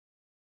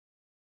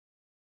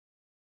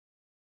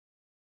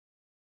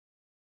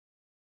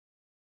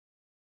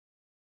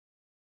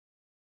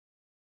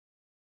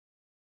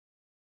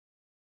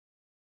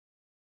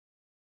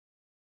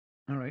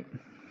All right.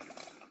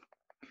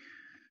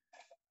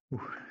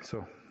 Ooh,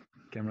 so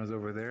camera's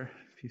over there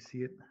if you see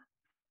it.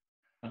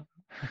 Huh?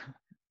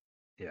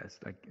 Yeah, it's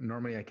like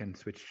normally I can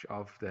switch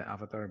off the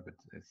avatar, but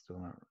it's still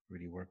not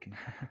really working.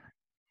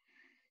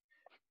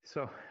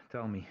 So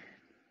tell me.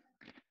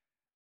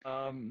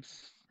 Um,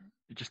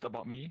 just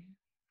about me.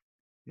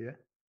 Yeah.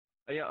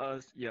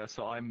 Yeah.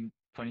 So I'm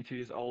 22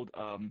 years old.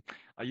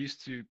 I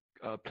used to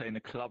play in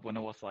a club when I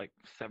was like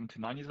 7 to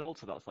 9 years old.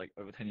 So that's like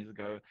over 10 years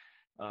ago.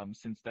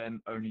 Since then,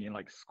 only in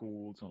like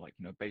schools or like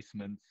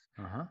basements.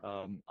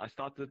 Uh-huh. I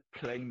started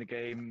playing the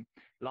game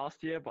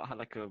last year, but I had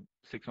like a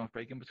 6 month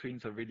break in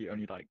between. So really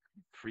only like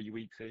 3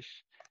 weeks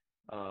ish.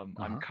 I'm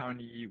Uh-huh.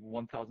 currently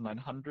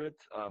 1,900.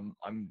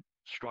 I'm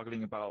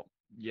struggling about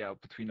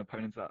between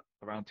opponents at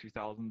around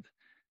 2,000.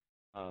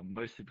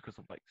 Mostly because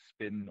of like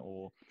spin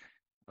or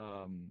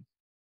um,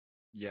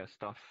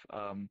 stuff.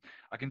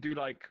 I can do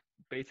like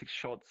basic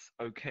shots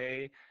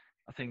okay.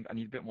 I think I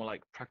need a bit more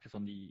like practice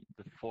on the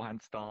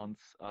forehand stance.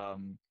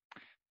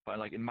 But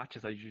like in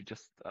matches, I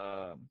just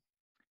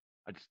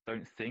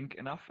don't think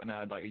enough, and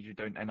I like usually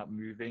don't end up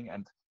moving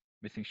and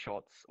missing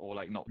shots or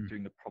like not Mm.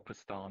 doing the proper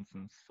stance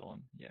and so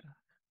on. Yeah.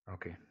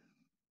 Okay.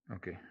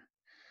 Okay.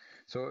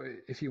 So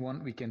if you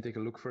want, we can take a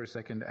look for a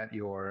second at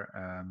your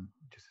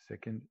just a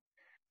second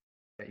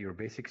at your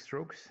basic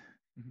strokes,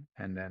 Hmm.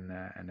 and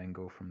then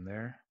go from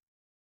there.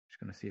 Just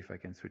gonna see if I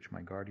can switch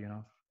my Guardian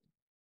off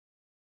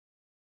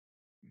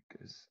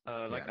because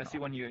Like yeah, I no. see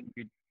when you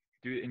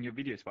do it in your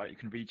videos, right? You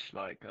can reach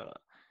like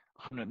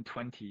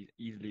 120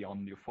 easily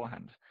on your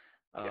forehand.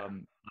 Yeah.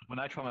 When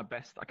I try my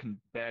best, I can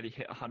barely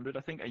hit 100.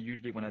 I think I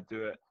usually when I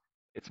do it,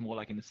 it's more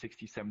like in the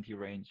 60, 70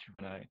 range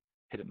when I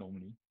hit it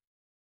normally.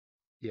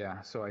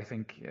 Yeah, so I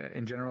think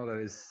in general that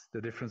is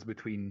the difference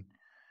between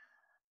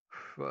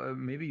well,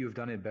 maybe you've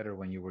done it better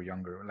when you were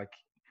younger. Like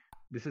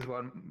this is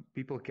what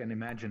people can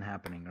imagine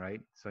happening,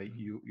 right? So Mhm.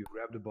 you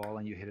grab the ball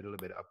and you hit it a little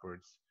bit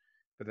upwards.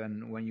 But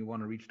then when you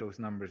want to reach those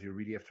numbers, you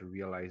really have to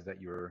realize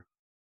that you're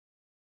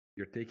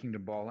taking the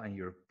ball and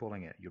you're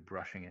pulling it, you're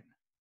brushing it,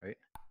 right?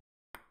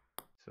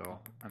 So Oh.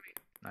 I mean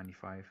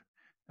 95.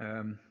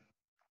 Um,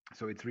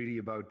 so it's really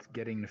about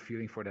getting the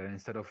feeling for that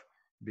instead of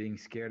being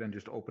scared and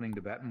just opening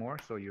the bat more.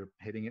 So you're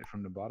hitting it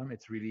from the bottom.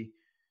 It's really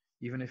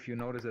even if you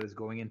notice that it's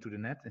going into the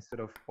net instead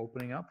of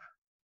opening up,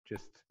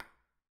 just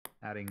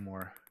adding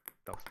more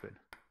topspin.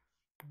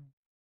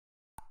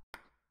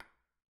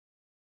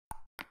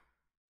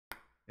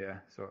 Yeah.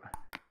 So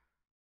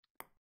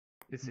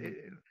it's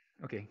Mhm.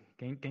 okay.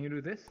 Can you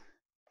do this?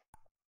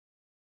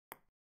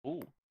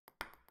 Oh.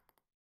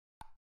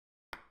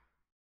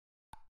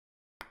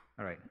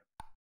 All right.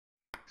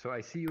 So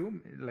I see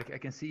you. Like I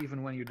can see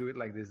even when you do it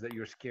like this that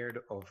you're scared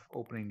of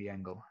opening the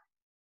angle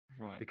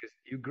Right. because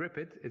you grip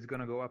it, it's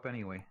gonna go up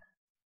anyway,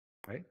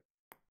 right?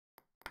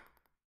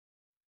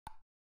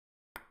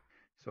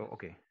 So Yes.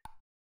 okay.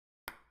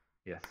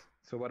 Yes.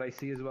 So what I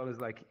see as well is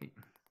like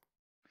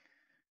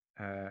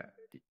uh,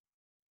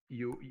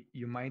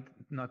 you might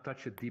not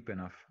touch it deep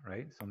enough,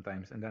 right?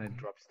 Sometimes, and then it Mhm.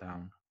 drops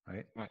down,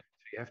 right? Right.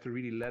 So you have to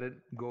really let it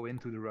go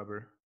into the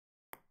rubber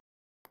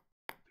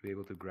to be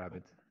able to grab Oh.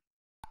 it.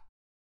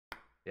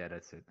 Yeah,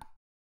 that's it.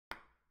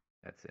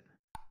 That's it.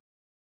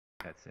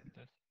 That's it.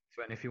 Yes.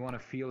 So, and if you want to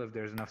feel if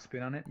there's enough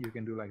spin on it, you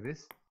can do like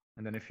this.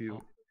 And then if you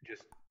Oh.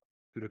 just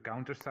do the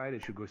counter side,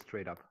 it should go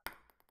straight up.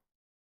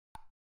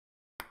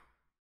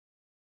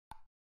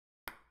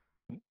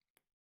 Mm.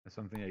 That's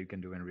something that you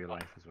can do in real Oh.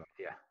 life as well.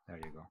 Yeah, there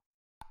you go.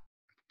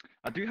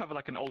 I do have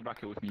like an old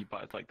racket with me,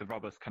 but it's like the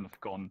rubber's kind of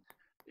gone.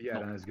 It's Yeah,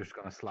 not. then it's just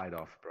gonna slide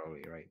off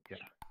probably, right? Yeah.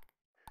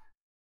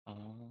 Yeah.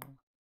 Uh,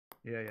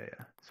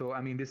 Yeah. So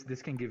I mean,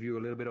 this can give you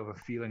a little bit of a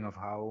feeling of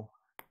how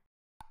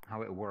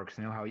it works.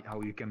 You know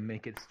how you can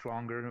make it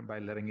stronger by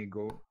letting it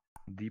go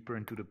deeper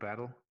into the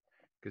paddle.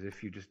 Because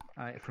if you just,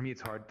 for me,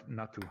 it's hard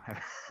not to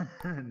have,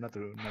 not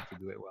to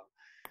do it well.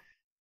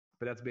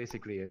 But that's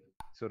basically it.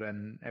 So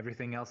then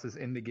everything else is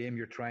in the game.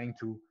 You're trying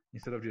to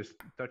instead of just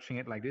touching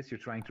it like this, you're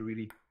trying to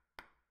really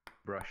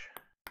brush,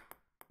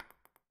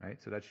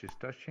 right? So that's just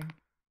touching.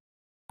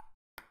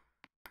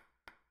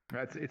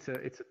 Right? It's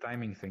a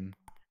timing thing,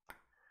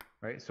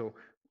 right? So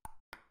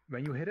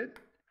when you hit it,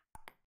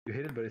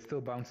 but it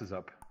still bounces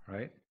up,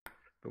 right?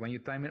 But when you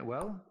time it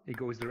well, it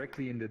goes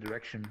directly in the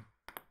direction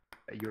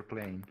that you're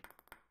playing.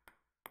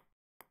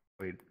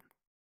 Wait,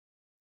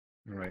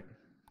 right.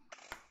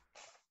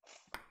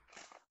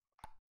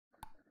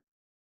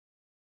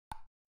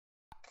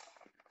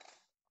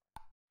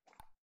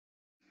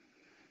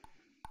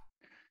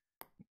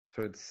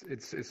 So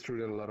it's true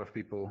that a lot of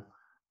people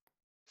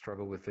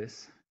struggle with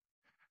this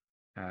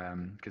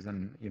because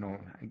then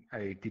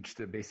I teach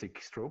the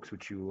basic strokes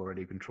which you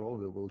already control.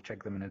 We'll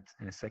check them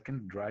in a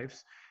second.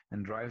 Drives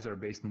are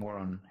based more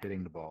on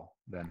hitting the ball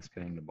than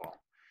spinning the ball.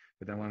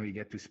 But then when we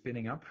get to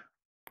spinning up,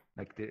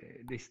 like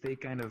they stay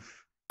kind of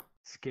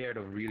scared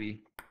of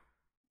really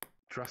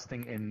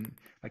trusting in.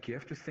 Like you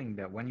have to think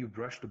that when you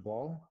brush the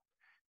ball,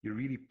 you're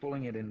really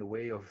pulling it in the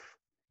way of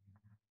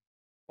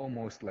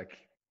almost like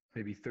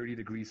maybe 30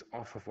 degrees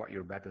off of what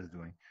your bat is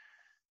doing,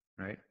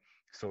 right?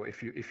 So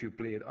if you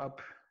play it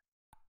up,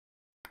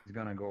 it's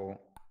gonna go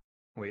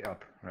way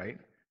up, right?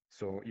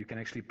 So you can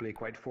actually play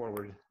quite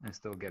forward and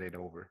still get it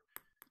over,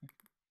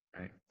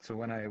 right? So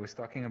when I was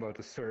talking about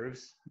the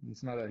serves,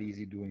 it's not that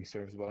easy doing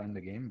serves well in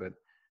the game, but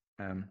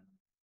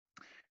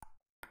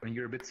when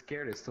you're a bit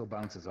scared, it still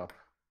bounces up,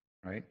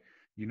 right?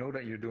 You know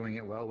that you're doing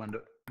it well when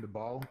the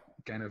ball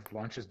kind of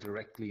launches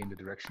directly in the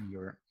direction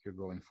you're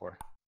going for.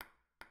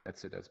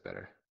 That's it, that's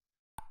better.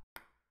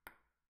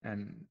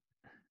 And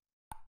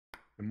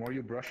the more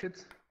you brush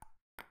it,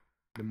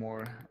 the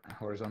more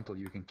horizontal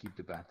you can keep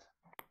the bat,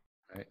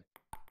 right?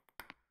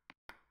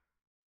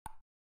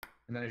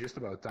 And then it's just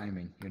about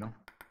timing, you know,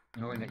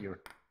 knowing that you're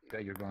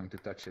going to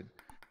touch it.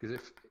 Because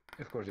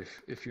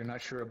if you're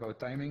not sure about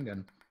timing,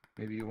 then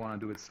maybe you want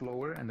to do it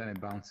slower and then it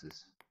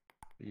bounces.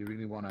 But you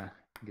really want to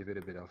give it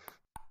a bit of,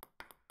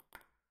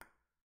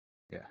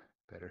 yeah,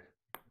 better.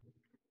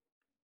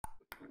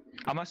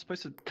 Am I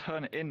supposed to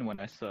turn it in when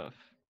I surf?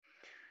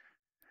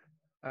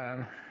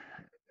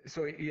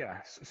 So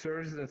yeah,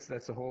 serves, that's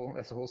the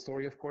whole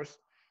story, of course.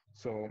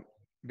 So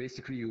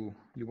basically you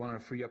want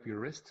to free up your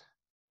wrist,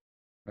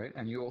 right?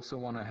 And you also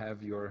want to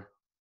have your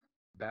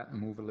bat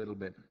move a little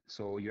bit.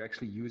 So you're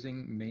actually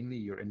using mainly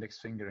your index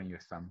finger and your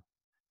thumb.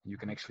 You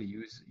can actually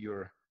use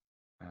your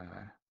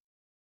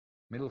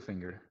middle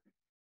finger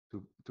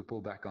to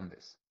pull back on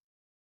this,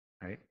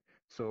 right?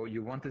 So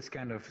you want this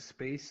kind of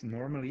space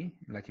normally,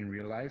 like in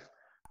real life,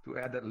 to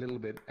add that little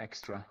bit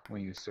extra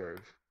when you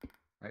serve,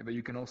 right? But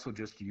you can also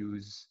just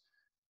use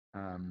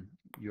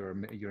your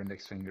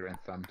index finger and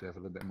thumb to have a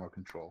little bit more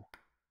control.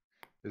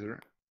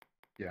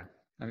 Yeah,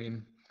 I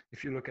mean,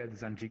 if you look at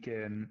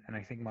Zanjike and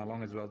I think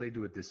Malong as well, they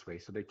do it this way.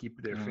 So they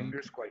keep their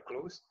fingers quite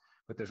close,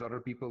 but there's other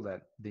people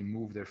that they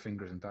move their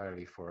fingers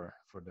entirely for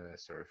the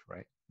serve,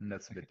 right? And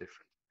that's a bit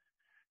different.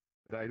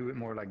 But I do it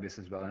more like this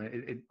as well.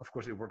 And of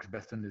course, it works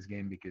best in this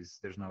game because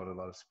there's not a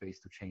lot of space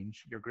to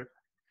change your grip.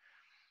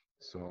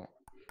 So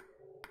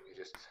you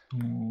just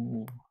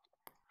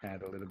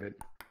add a little bit.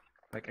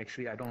 Like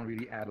actually, I don't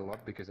really add a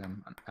lot because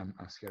I'm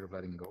scared of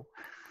letting go.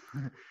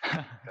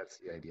 That's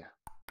the idea.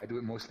 I do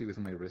it mostly with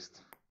my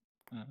wrist,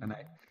 and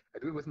I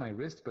do it with my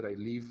wrist, but I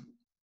leave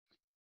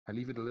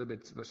it a little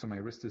bit so my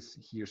wrist is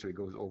here, so it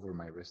goes over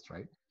my wrist,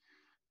 right?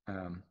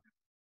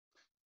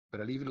 But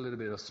I leave it a little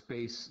bit of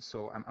space,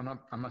 so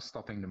I'm not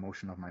stopping the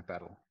motion of my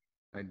paddle,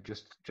 right?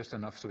 Just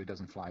enough so it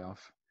doesn't fly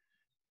off.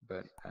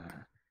 But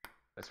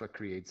that's what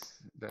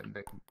creates that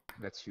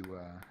lets you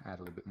add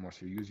a little bit more.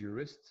 So you use your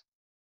wrist,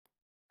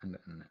 and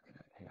then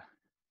yeah,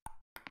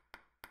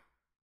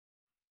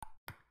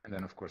 and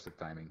then of course the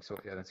timing. So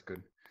yeah, that's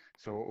good.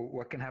 So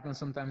what can happen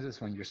sometimes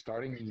is when you're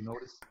starting, you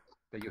notice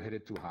that you hit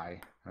it too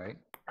high, right?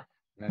 And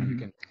then you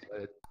can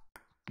let it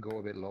go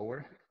a bit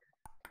lower.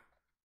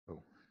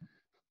 Oh,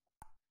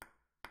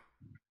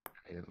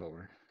 hit it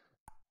lower.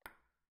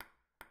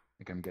 I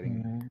think I'm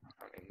getting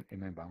in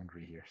my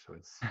boundary here, so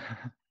it's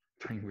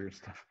doing weird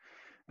stuff.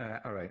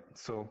 All right,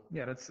 so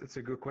yeah, it's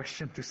a good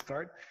question to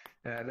start.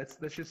 Let's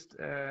just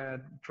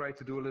try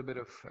to do a little bit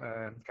of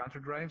counter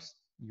drives.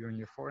 You're in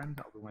your forehand,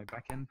 I'll do my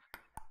backhand.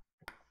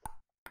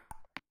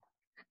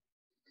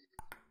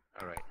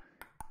 All right.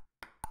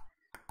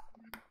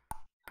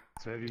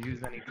 So have you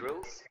used any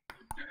drills?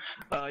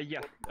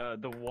 Yeah,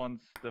 the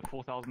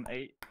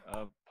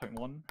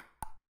 4008.1.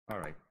 All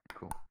right,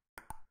 cool.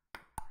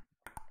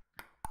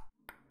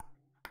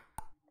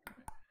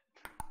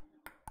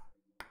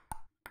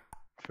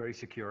 It's very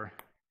secure.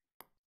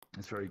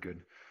 It's very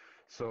good.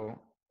 So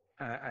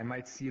I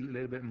might see a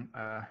little bit,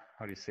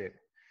 how do you say it?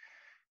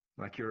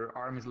 Like your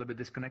arm is a little bit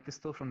disconnected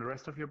still from the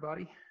rest of your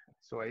body.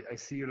 So I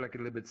see you're like a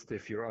little bit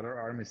stiff. Your other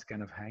arm is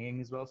kind of hanging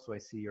as well. So I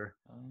see you're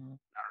not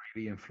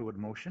really in fluid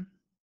motion,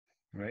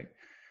 right?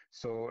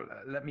 So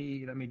let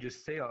me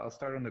just say, I'll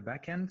start on the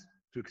backhand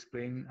to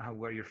explain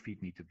where your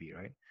feet need to be,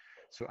 right?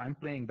 So I'm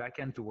playing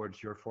backhand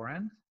towards your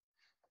forehand.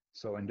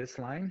 So in this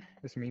line,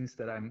 this means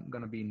that I'm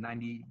going to be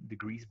 90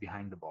 degrees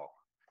behind the ball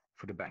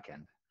for the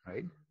backhand,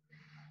 right?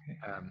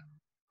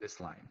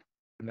 This line.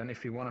 And then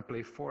if you want to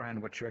play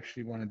forehand, what you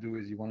actually want to do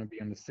is you want to be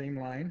on the same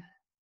line,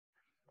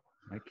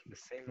 like the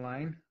same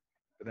line,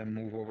 but then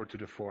move over to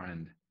the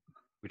forehand,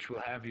 which will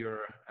have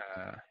your,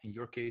 in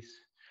your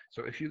case,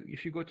 so if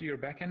you go to your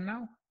backhand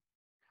now,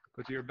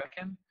 go to your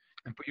backhand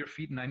and put your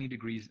feet 90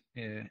 degrees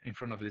in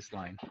front of this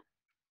line,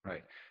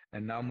 right?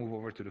 And now move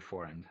over to the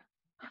forehand.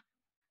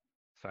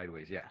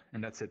 Sideways, yeah.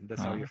 And that's it.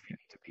 That's how your feet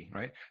need to be,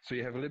 right? So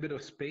you have a little bit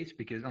of space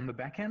because on the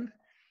backhand,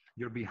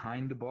 you're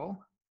behind the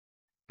ball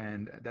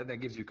and that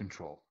gives you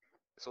control.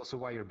 It's also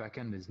why your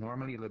backhand is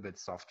normally a little bit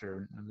softer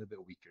and a little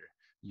bit weaker.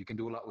 You can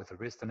do a lot with the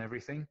wrist and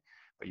everything,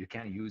 but you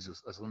can't use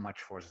as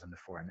much force as in the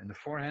forehand. In the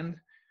forehand,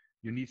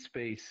 you need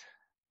space,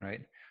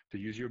 right? To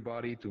use your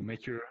body to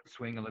make your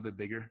swing a little bit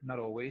bigger. Not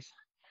always,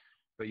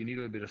 but you need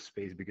a little bit of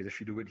space because if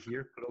you do it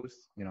here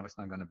closed, it's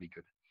not going to be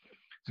good.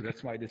 So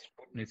that's why this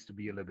foot needs to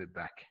be a little bit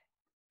back.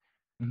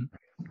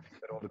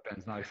 That all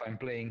depends. Now, if I'm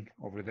playing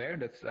over there,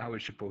 that's how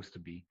it's supposed to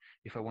be.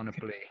 If I want to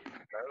play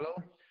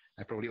parallel,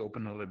 I probably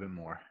open a little bit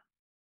more,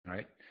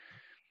 right?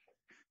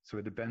 So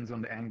it depends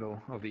on the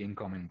angle of the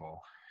incoming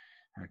ball.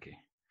 Okay.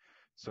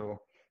 So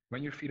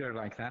when your feet are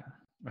like that,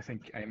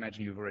 I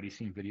imagine you've already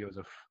seen videos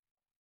of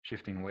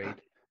shifting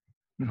weight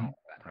and all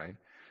that, right?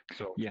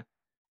 So yeah,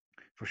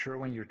 for sure,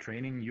 when you're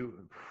training,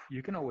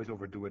 you can always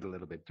overdo it a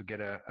little bit to get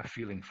a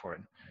feeling for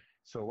it.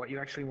 So what you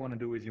actually want to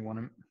do is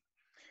you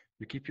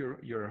keep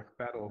your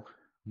paddle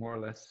more or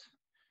less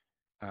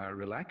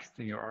relaxed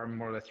and your arm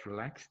more or less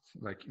relaxed,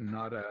 like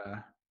not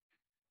at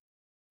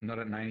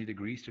 90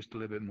 degrees, just a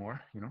little bit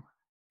more,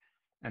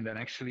 And then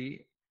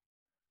actually,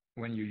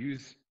 when you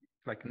use,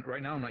 like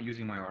right now, I'm not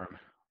using my arm,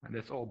 and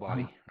that's all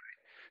body. Right?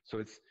 So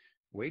it's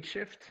weight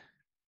shift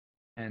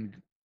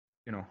and,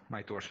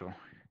 my torso.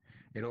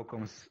 It all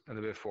comes a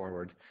little bit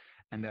forward,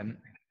 and then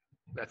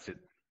that's it.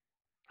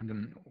 And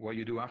then what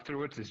you do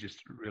afterwards is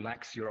just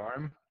relax your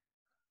arm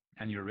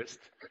and your wrist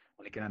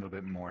when you can handle a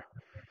bit more.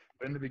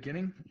 But in the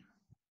beginning,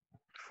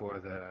 for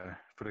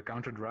the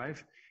counter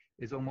drive,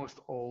 is almost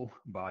all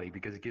body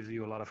because it gives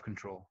you a lot of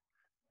control.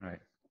 Right.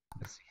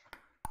 Let's see.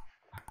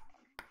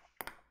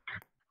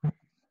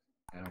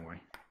 Yeah, don't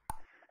worry.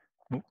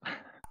 Nope.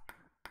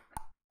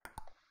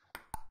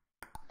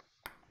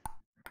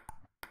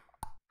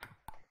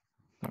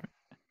 Sorry.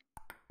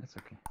 That's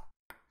okay.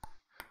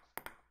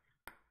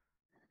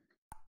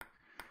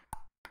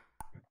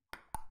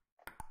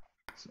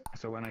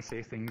 So when I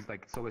say things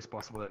like it's always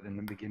possible that in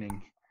the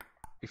beginning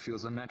it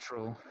feels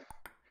unnatural,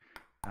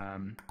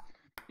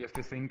 you have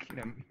to think,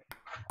 maybe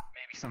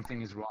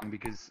something is wrong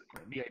because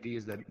the idea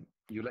is that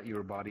you let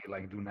your body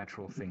like do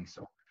natural things.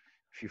 So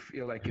if you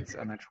feel like it's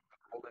unnatural to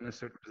hold in a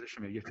certain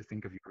position, maybe you have to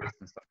think of your wrist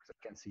and stuff because I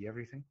can't see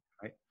everything,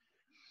 right?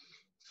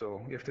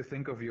 So you have to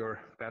think of your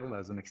paddle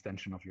as an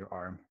extension of your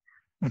arm.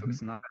 So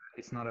it's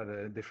not at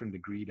a different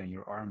degree than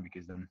your arm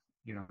because then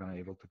you're not going to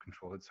be able to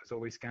control it. So it's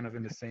always kind of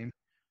in the same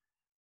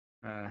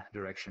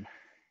direction.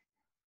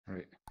 All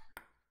right.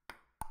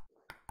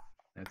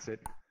 That's it.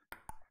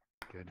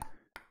 Good.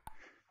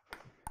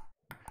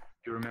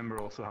 You remember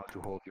also how to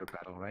hold your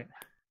paddle, right?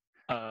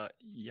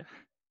 Yeah.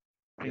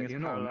 Fingers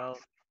parallel.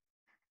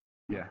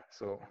 Yeah.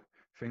 So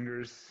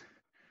fingers,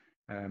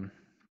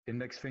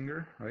 index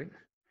finger, right?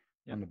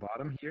 On the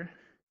bottom here,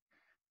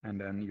 and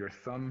then your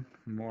thumb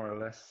more or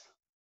less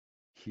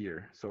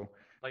here. So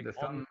like the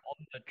thumb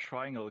on the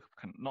triangle,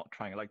 not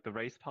triangle, like the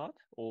raised part,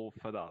 or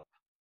further up.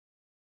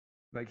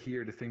 Like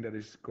here, the thing that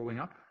is going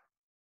up.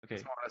 Okay.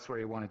 It's more or less where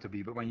you want it to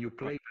be. But when you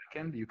play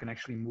backhand, you can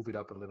actually move it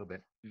up a little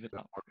bit. Move it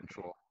up. More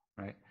control,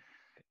 right?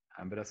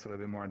 But that's a little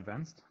bit more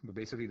advanced. But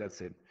basically, that's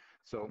it.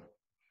 So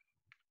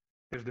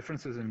there's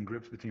differences in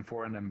grips between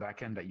forehand and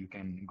backhand that you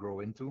can grow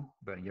into,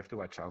 but you have to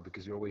watch out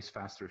because you're always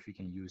faster if you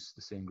can use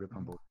the same grip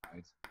on both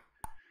sides.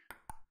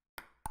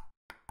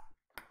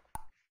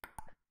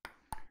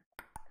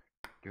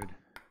 Good.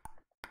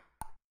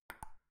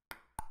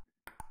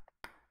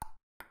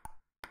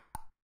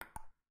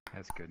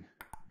 That's good.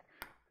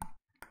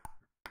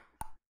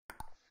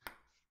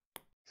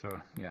 So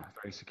yeah,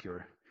 very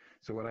secure.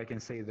 So what I can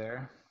say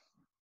there,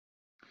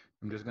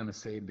 I'm just going to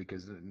say it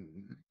because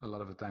a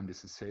lot of the time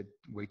this is said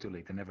way too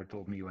late. They never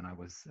told me when I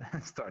was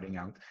starting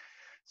out.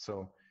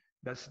 So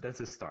that's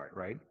a start,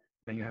 right?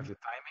 Then you have the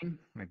timing,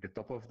 like the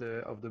top of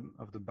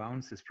the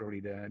bounce is probably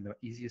the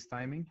easiest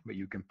timing, but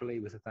you can play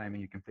with the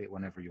timing, you can play it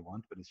whenever you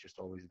want, but it's just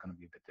always going to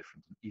be a bit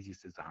different. The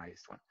easiest is the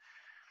highest one.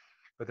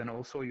 But then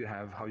also you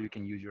have how you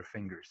can use your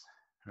fingers,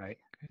 right?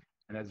 Okay.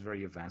 And that's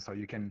very advanced. How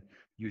you can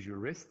use your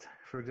wrist,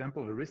 for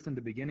example. The wrist in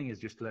the beginning is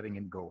just letting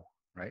it go,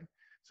 right?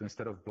 So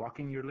instead of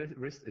blocking your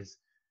wrist, is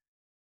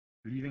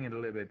leaving it a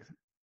little bit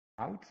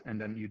out,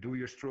 and then you do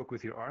your stroke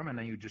with your arm, and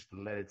then you just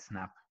let it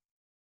snap,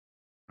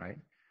 right?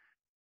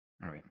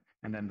 All right.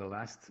 And then the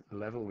last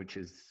level, which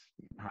is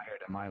higher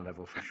than my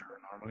level for sure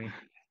normally,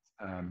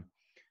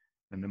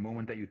 then the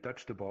moment that you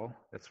touch the ball,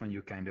 that's when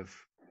you kind of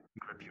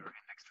grip your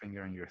index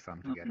finger and your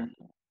thumb together.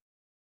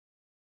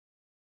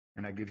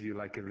 And that gives you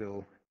like a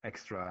little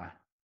extra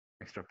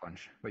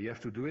punch. But you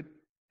have to do it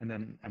and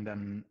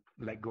then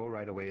let go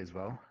right away as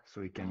well,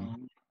 so you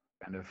can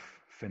kind of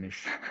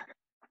finish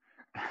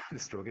the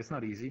stroke. It's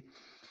not easy,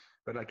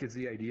 but like it's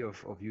the idea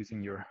of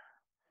using your.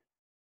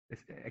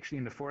 It's actually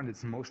in the forehand,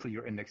 it's mostly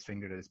your index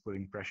finger that is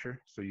putting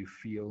pressure, so you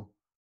feel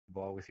the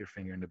ball with your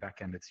finger. In the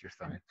backhand, it's your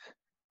thumb. Right.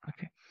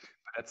 Okay.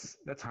 But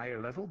that's higher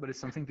level, but it's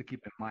something to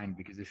keep in mind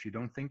because if you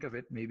don't think of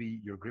it,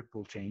 maybe your grip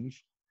will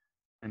change,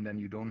 and then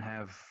you don't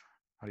have,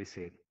 how do you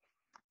say it?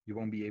 You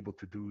won't be able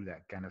to do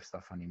that kind of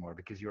stuff anymore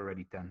because you're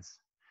already tense.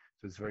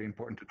 So it's very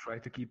important to try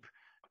to keep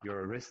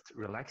your wrist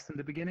relaxed in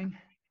the beginning,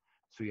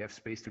 so you have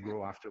space to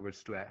grow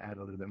afterwards to add a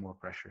little bit more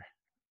pressure,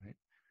 right?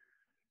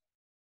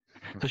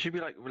 So should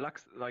be like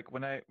relax, like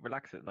when I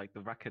relax it, like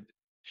the racket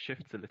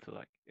shifts a little,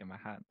 like in my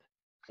hand,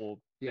 or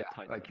yeah,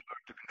 like you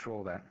learn to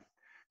control that.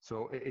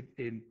 So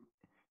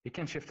it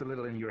can shift a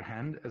little in your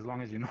hand as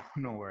long as you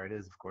know where it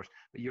is, of course.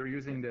 But you're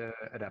using the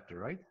adapter,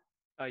 right?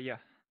 Yeah.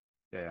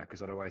 Yeah,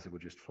 because otherwise it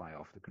would just fly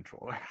off the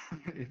controller.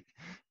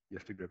 You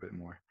have to grip it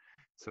more.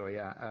 So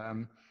yeah,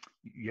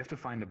 you have to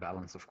find the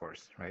balance, of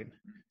course, right?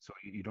 So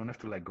you don't have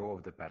to let go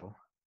of the pedal,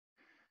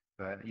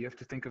 But you have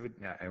to think of it.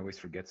 Yeah, I always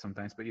forget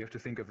sometimes, but you have to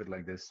think of it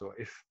like this. So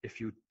if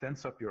you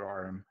tense up your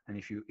arm and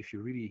if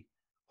you really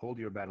hold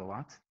your bat a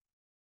lot,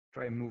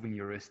 try moving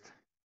your wrist.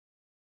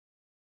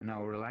 And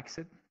now relax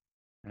it,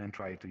 and then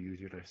try to use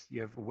your wrist.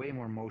 You have way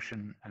more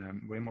motion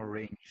and way more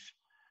range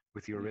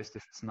with your wrist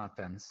if it's not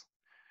tense.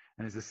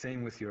 And it's the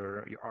same with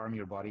your arm,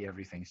 your body,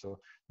 everything. So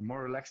the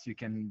more relaxed you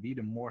can be,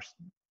 the more,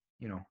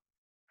 you know,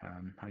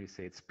 how do you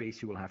say it,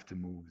 space you will have to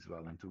move as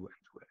well and to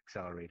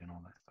accelerate and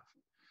all that stuff.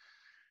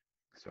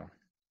 So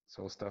it's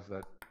all stuff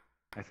that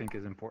I think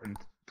is important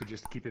to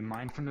just keep in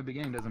mind from the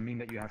beginning. Doesn't mean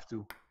that you have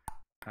to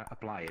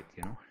apply it,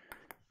 you know.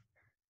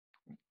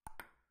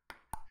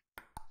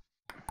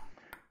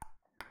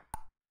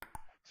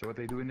 So what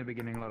they do in the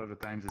beginning a lot of the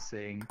times is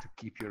saying to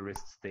keep your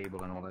wrist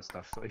stable and all that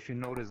stuff. So if you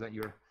notice that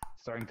you're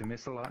starting to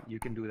miss a lot, you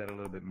can do that a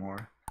little bit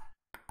more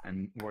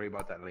and worry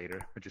about that later,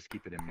 but just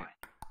keep it in mind.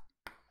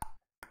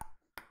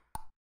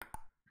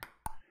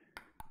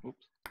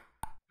 Oops.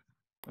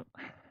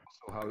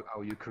 So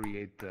how you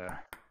create the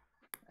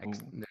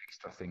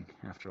extra thing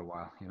after a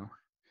while, you know?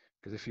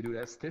 Because if you do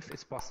that stiff,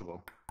 it's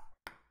possible,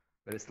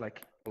 but it's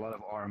like a lot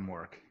of arm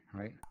work,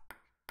 right?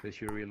 So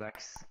if you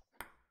relax,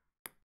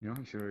 you know,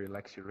 if you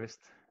relax your wrist,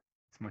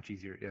 it's much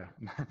easier. Yeah.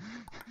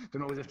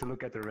 Don't always have to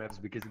look at the revs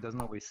because it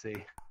doesn't always say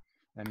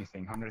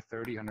anything.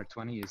 130,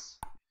 120 is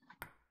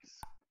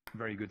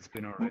very good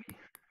spin already.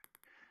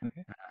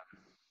 Okay.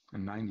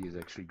 And 90 is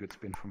actually good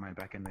spin for my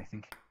backhand, I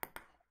think.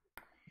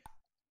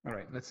 All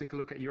right, let's take a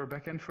look at your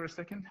backhand for a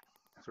second.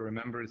 So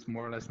remember, it's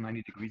more or less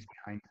 90 degrees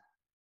behind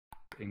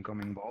the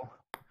incoming ball.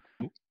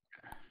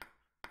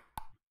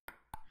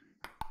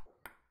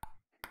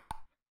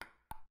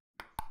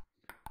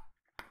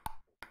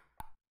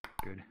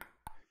 Good.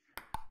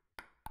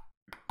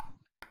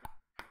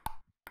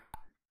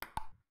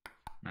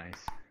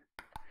 Nice.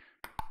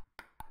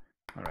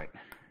 All right.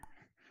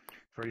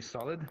 Very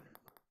solid.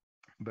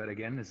 But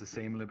again, it's the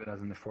same a little bit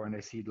as in the forehand.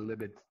 I see it a little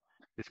bit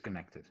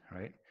disconnected,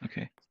 right?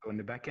 Okay. So in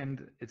the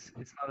backhand, it's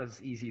not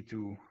as easy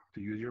to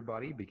use your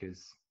body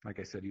because, like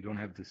I said, you don't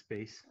have the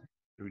space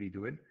to really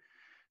do it.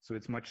 So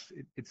it's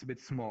a bit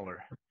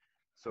smaller.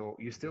 So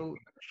you still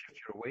shift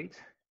your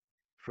weight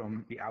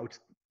from the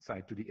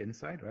outside to the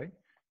inside, right?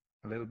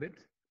 A little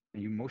bit.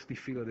 And you mostly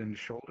feel it in the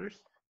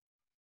shoulders.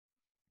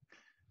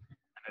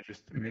 And it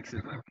just makes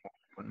it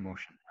one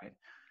motion, right?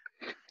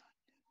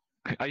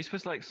 Are you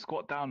supposed to like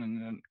squat down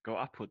and then go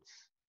upwards?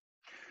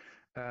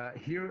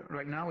 Here,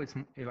 right now, it's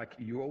like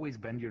you always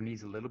bend your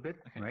knees a little bit,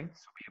 Okay. right?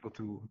 So be able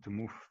to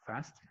move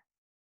fast.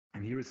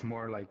 And here it's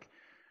more like,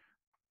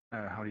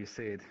 how do you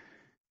say it?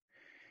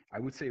 I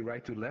would say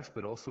right to left,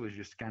 but also it's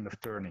just kind of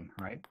turning,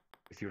 right?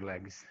 With your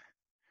legs.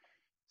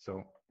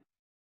 So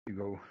you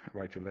go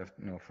right to left.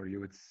 No, for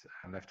you, it's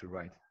left to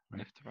right.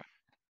 Left to right.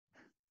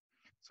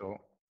 So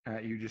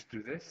you just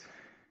do this.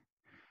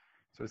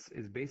 So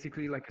it's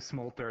basically like a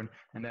small turn.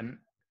 And then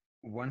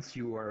once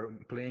you are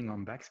playing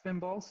on backspin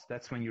balls,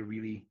 that's when you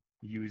really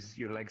use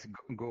your legs,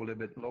 go a little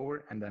bit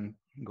lower and then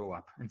go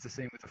up. And it's the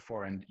same with the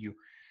forehand. You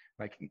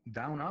like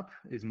down up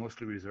is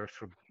mostly reserved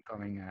for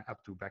coming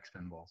up to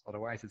backspin balls.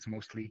 Otherwise, it's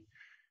mostly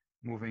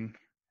moving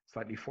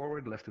slightly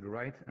forward, left to the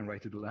right, and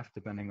right to the left,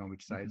 depending on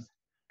which sides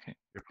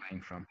you're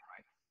playing from.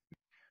 Right.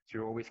 So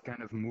you're always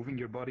kind of moving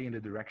your body in the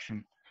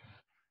direction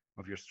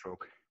of your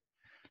stroke.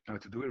 Now,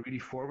 to do it really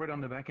forward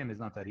on the backhand is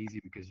not that easy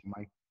because you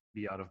might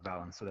be out of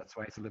balance. So that's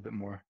why it's a little bit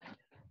more to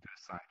the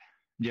side.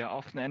 Yeah, I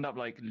often end up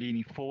like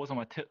leaning forwards on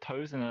my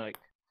toes and like,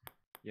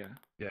 out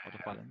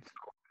of balance.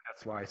 So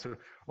that's why. So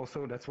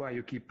also that's why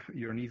you keep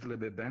your knees a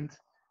little bit bent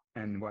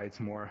and why it's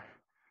more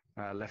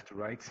left to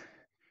right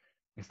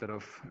instead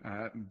of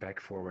back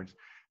forwards.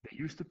 They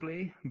used to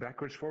play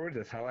backwards forwards.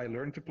 That's how I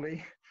learned to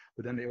play.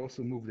 But then they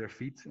also moved their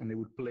feet and they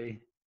would play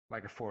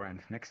like a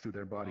forehand next to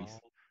their bodies.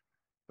 Oh.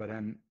 But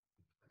then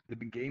the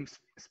games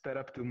sped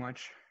up too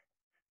much,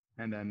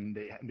 and then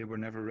they were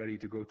never ready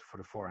to go for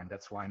the forehand.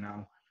 That's why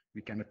now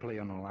we kind of play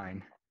on a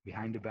line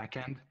behind the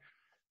backhand,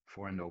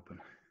 forehand open,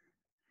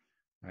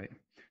 right?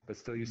 But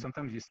still,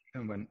 sometimes you see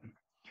them when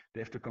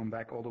they have to come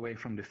back all the way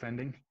from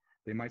defending.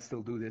 They might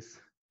still do this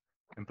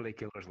and play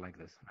killers like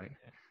this, right?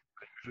 Yeah.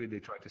 But usually they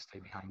try to stay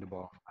behind the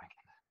ball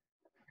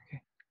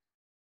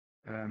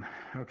backhand.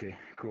 Okay,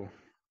 cool.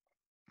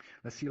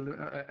 Let's see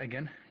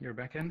again your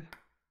backhand.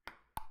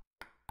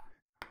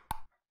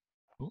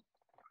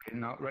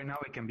 Now, right now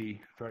it can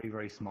be very,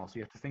 very small. So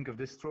you have to think of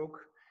this stroke.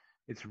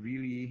 It's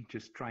really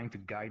just trying to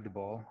guide the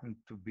ball and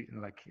to be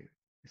like,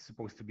 it's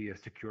supposed to be a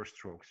secure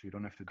stroke. So you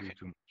don't have to do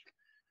too much.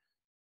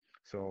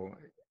 So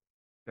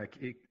like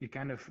you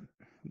kind of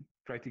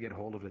try to get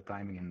hold of the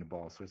timing in the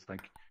ball. So it's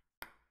like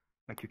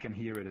you can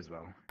hear it as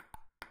well.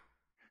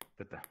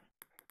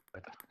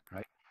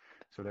 Right?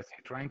 So that's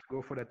trying to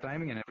go for that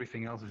timing and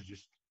everything else is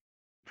just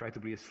try to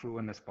be as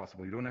fluent as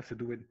possible. You don't have to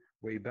do it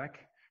way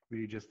back,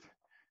 really just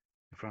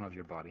in front of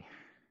your body.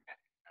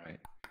 All right.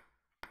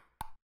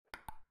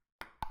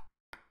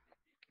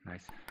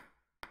 Nice.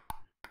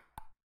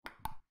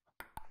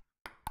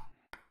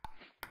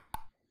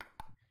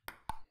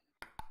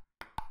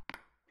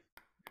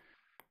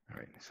 All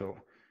right. So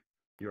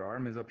your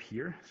arm is up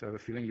here, so I have a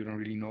feeling you don't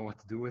really know what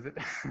to do with it.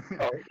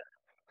 Oh,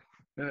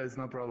 No, it's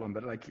no problem,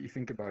 but like you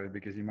think about it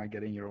because you might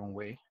get in your own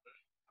way.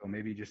 So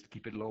maybe just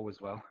keep it low as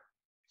well,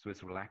 so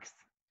it's relaxed.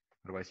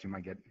 Otherwise, you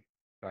might get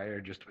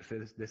tired just with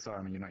this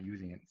arm and you're not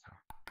using it. So,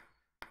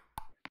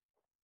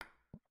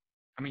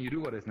 I mean, you do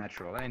what is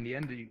natural. And in the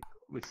end,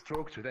 with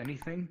strokes, with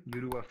anything,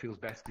 you do what feels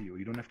best to you.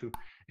 You don't have to.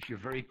 If you're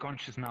very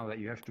conscious now that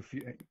you have to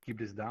keep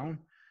this down,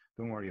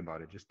 don't worry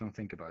about it. Just don't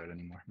think about it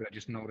anymore. But I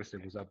just noticed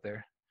it was up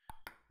there.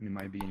 And it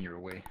might be in your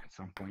way at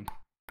some point.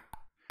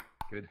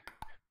 Good.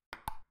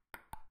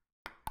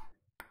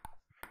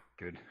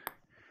 Good.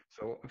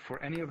 So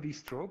for any of these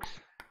strokes,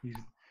 these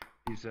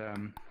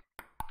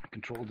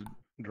controlled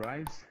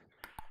drives,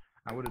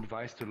 I would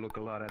advise to look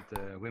a lot at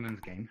the women's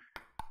game.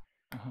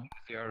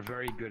 They are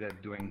very good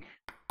at doing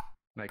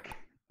like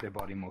their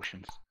body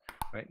motions,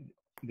 right?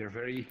 They're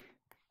very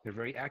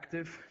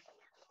active.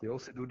 They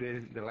also do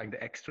the like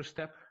the extra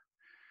step.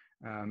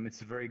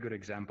 It's a very good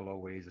example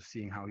always of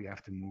seeing how you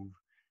have to move.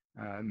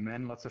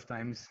 Men, lots of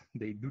times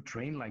they do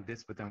train like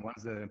this, but then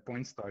once the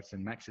point starts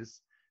in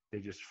matches, they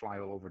just fly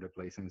all over the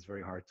place, and it's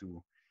very hard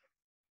to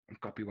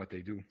copy what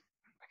they do.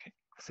 Okay.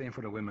 Same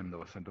for the women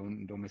though, so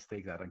don't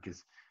mistake that,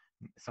 because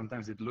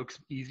sometimes it looks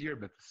easier,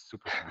 but it's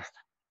super fast.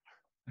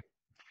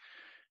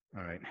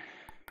 All right.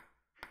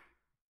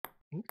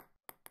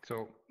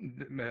 So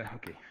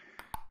okay.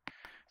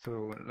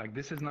 So like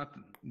this is not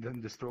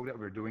the stroke that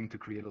we're doing to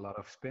create a lot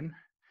of spin.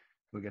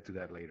 We'll get to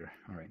that later.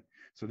 All right.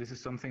 So this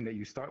is something that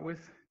you start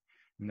with,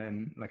 and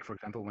then like for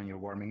example when you're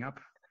warming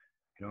up,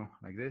 you know,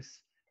 like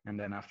this. And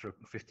then after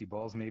 50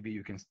 balls, maybe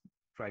you can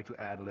try to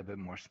add a little bit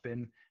more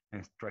spin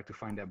and try to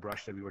find that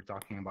brush that we were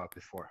talking about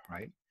before,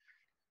 right?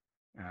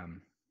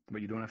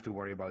 But you don't have to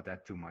worry about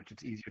that too much.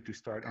 It's easier to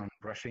start on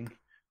brushing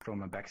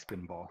from a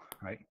backspin ball,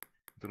 right?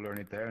 To learn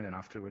it there, and then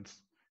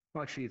afterwards,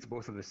 well, actually, it's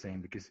both of the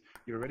same because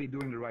you're already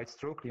doing the right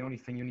stroke. The only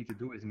thing you need to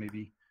do is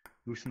maybe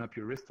loosen up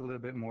your wrist a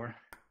little bit more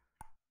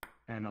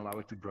and allow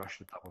it to brush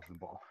the top of the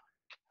ball.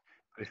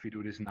 But if you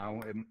do this now,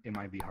 it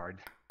might be hard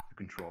to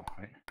control,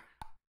 right?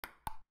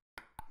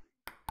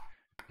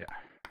 Yeah.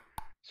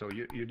 So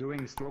you're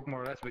doing the stroke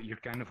more or less, but you're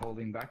kind of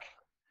holding back.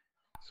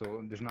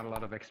 So there's not a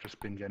lot of extra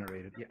spin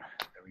generated. Yeah,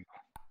 there we go.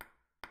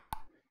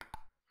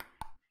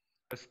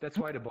 That's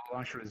why the ball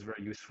launcher is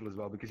very useful as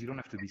well, because you don't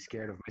have to be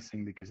scared of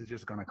missing, because it's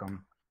just gonna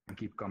come and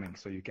keep coming.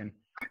 So you can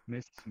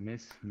miss,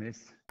 miss,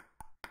 miss,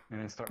 and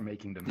then start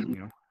making them, you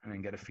know, and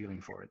then get a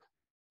feeling for it.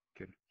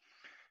 Good.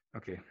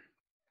 Okay.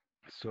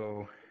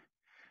 So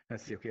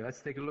let's see. Okay,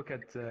 let's take a look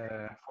at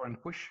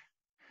forehand push.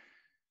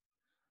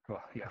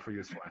 Well, yeah, for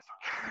you as well.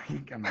 You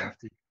can have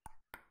to.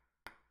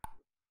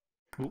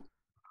 All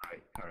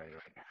right.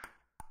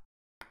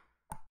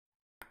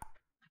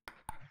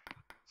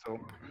 So,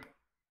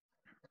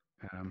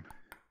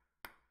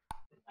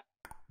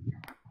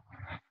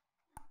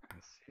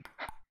 let's see.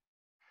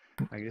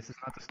 Like this is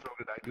not the stroke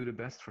that I do the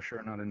best, for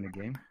sure, not in the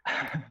game.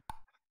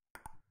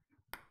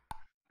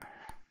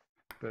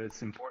 But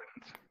it's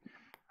important.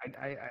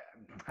 I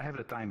have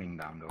the timing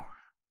down though,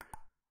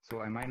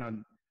 so I might not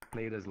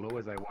play it as low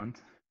as I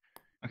want.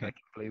 Okay. I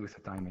can play with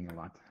the timing a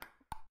lot,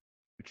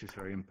 which is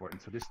very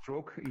important. So this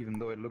stroke, even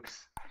though it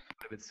looks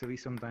a bit silly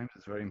sometimes,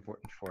 is very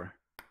important for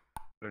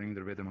learning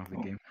the rhythm of the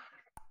game.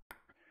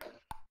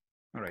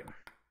 All right.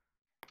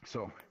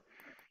 So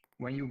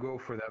when you go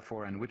for that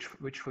forehand, which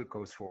foot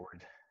goes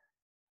forward?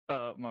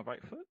 My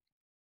right foot?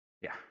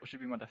 Yeah. Or should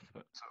it be my left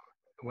foot? So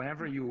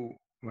whenever you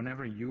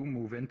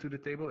move into the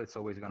table, it's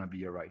always going to be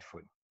your right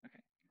foot.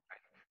 Okay.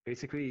 Right.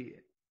 Basically,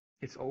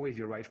 it's always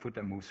your right foot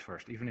that moves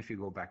first, even if you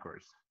go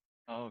backwards.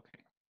 Oh,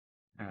 okay.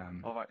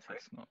 All right, so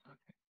it's not,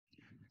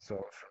 okay.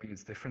 So for me,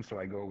 it's different. So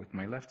I go with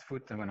my left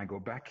foot, and when I go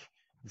back,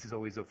 this is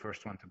always the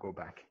first one to go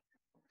back.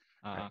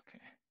 Right?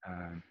 Okay.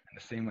 And the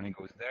same when it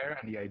goes there,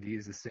 and the idea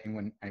is the same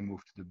when I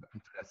move to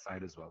that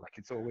side as well. Like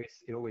it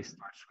always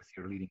starts with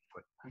your leading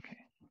foot.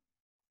 Okay.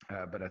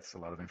 But that's a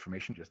lot of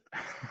information. Just,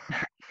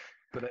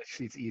 but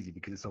actually it's easy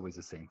because it's always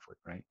the same foot,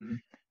 right? Mm-hmm.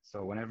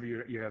 So whenever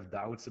you have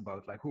doubts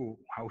about like,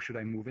 how should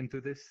I move into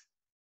this?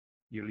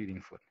 Your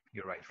leading foot,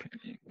 your right foot.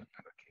 In that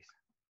case.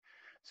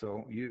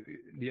 So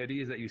the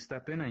idea is that you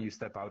step in and you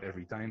step out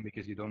every time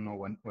because you don't know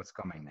what's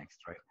coming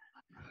next, right?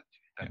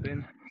 Step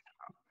in.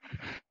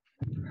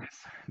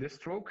 This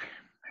stroke,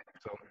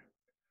 so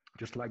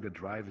just like the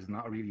drive is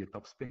not really a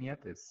topspin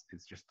yet, it's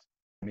just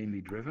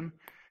mainly driven.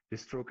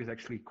 This stroke is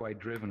actually quite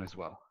driven as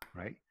well,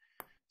 right?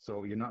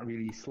 So you're not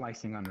really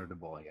slicing under the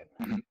ball yet.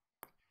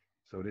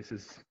 So this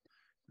is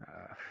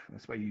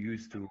that's why you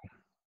use to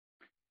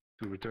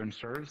return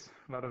serves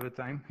a lot of the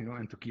time, you know,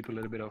 and to keep a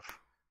little bit of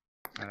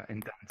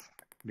intent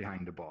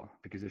behind the ball.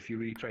 Because if you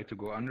really try to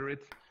go under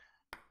it,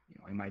 you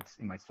know,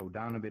 it might slow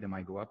down a bit, it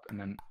might go up, and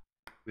then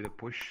with a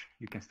push,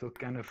 you can still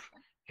kind of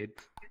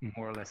hit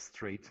more or less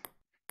straight,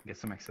 get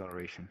some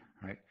acceleration,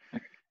 right?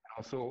 And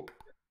also,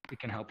 it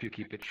can help you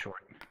keep it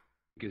short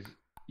because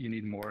you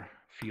need more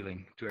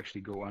feeling to actually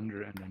go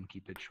under and then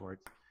keep it short.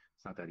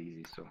 It's not that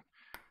easy, so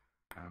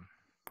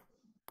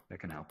that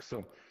can help.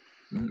 So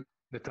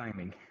the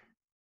timing.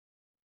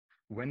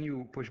 when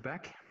you push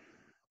back,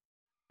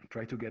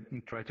 try to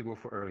go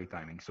for early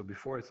timing. So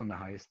before it's on the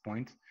highest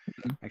point,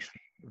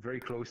 actually very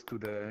close to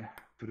the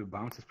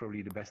bounce is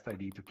probably the best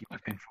idea to keep the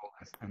control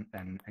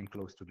and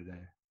close to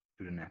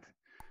the net.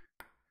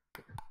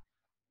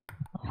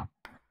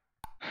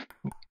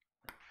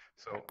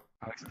 So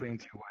I'll explain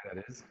to you why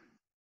that is.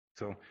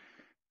 So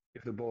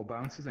if the ball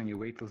bounces and you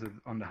wait till it's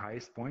on the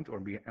highest point or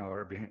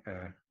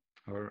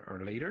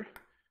later,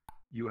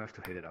 you have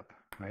to hit it up,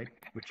 right?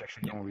 Which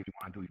actually you don't really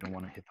want to do. You don't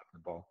want to hit up the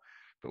ball.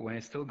 But when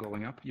it's still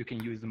going up, you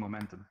can use the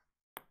momentum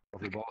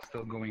of the ball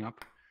still going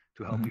up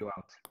to help you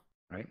out,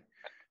 right?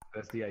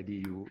 That's the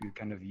idea. You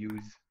kind of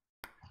use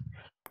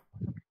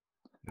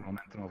the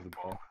momentum of the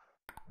ball.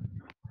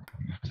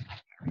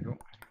 There we go.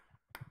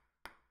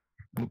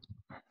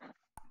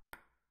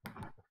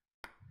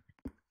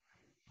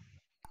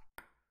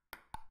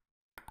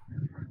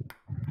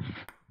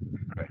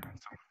 Right.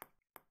 So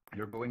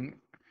you're going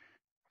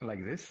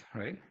like this,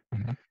 right?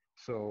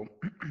 So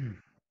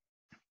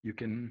you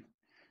can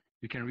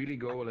really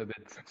go a little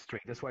bit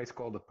straight. That's why it's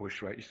called a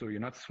push, right? So you're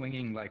not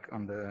swinging like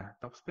on the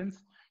top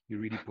spins. You're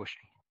really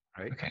pushing,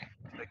 right? Okay.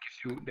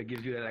 That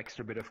gives you that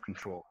extra bit of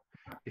control.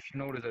 If you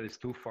notice that it's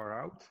too far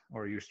out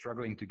or you're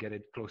struggling to get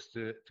it close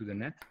to the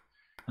net,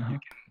 you can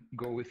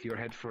go with your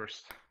head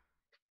first,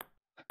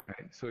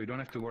 right? So you don't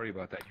have to worry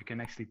about that. You can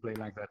actually play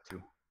like that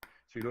too.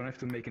 So you don't have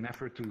to make an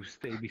effort to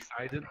stay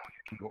beside it.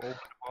 You can go over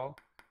the ball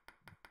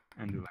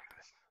and do like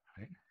this,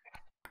 right?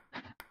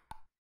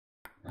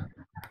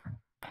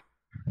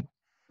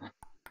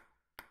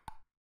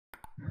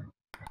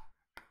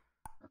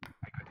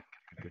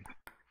 Good.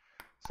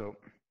 So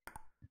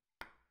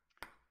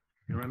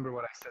you remember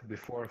what I said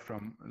before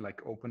from like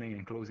opening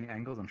and closing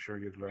angles? I'm sure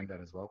you've learned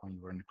that as well when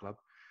you were in the club.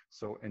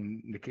 So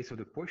in the case of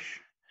the push,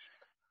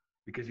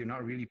 because you're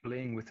not really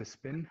playing with a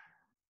spin,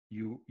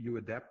 you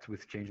adapt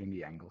with changing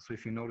the angle. So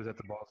if you notice that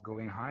the ball is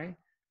going high,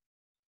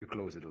 you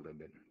close it a little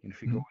bit. And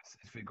if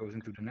it goes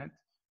into the net,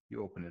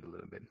 you open it a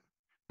little bit.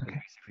 That's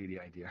basically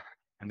the idea.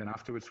 And then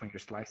afterwards, when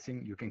you're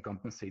slicing, you can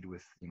compensate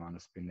with the amount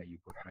of spin that you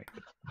put, right?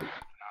 But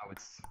now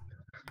it's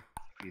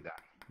basically that.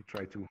 You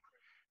try to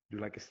do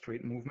like a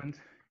straight movement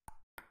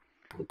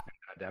and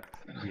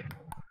adapt the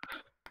angle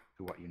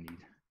to what you need.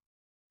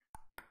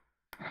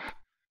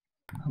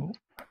 Oh.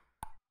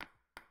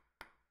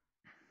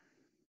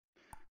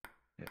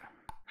 Yeah.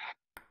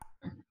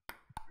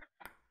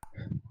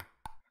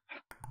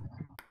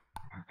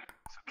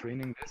 So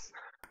training this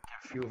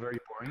can feel very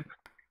boring,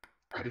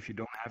 but if you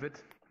don't have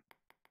it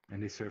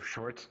and they serve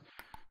short,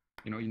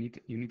 you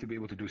need to be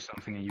able to do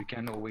something, and you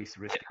can always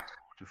risk it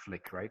to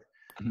flick, right?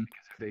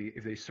 Because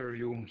if they serve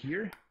you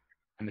here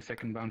and the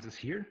second bounce is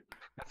here,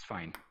 that's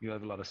fine. You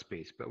have a lot of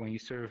space. But when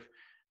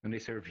they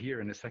serve here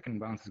and the second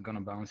bounce is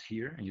gonna bounce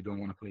here, and you don't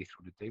want to play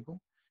through the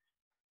table,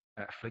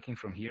 flicking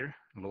from here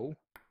low,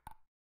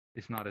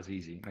 it's not as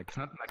easy. Like it's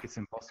not like it's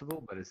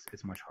impossible, but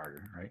it's much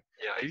harder, right?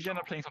 Yeah, I usually end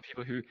up playing some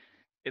people who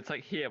it's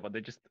like here, but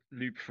they just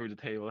loop through the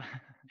table.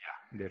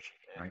 Yeah, they're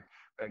cheating,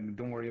 right?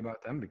 Don't worry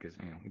about them because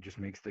it just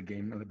makes the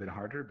game a little bit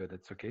harder, but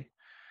it's okay.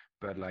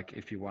 But like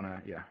if you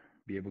wanna,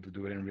 be able to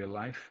do it in real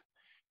life,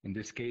 in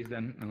this case,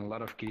 then in a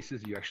lot of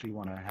cases you actually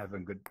want to have a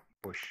good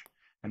push,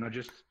 and not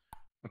just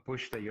a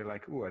push that you're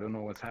like, oh, I don't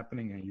know what's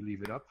happening, and you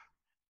leave it up,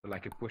 but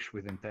like a push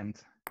with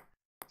intent.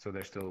 So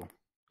they're still,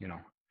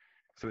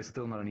 so it's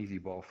still not an easy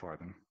ball for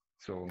them.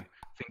 So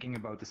thinking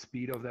about the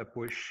speed of that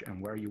push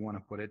and where you want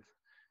to put it,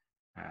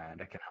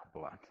 that can help a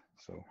lot.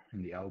 So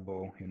in the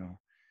elbow,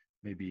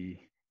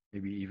 maybe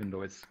even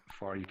though it's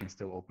far, you can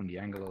still open the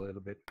angle a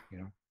little bit,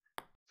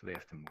 so they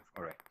have to move.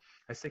 All right,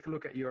 let's take a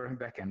look at your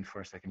backhand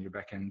for a second, your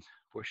backhand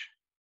push.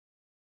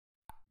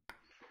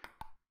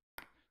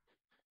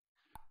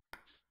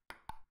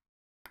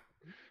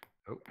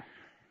 Oh.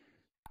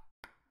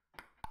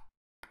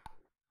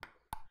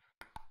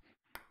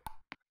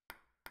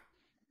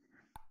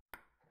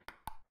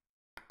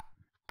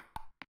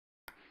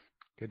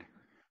 Good.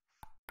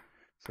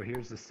 So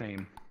here's the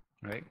same,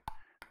 right?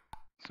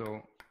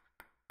 So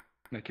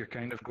like you're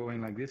kind of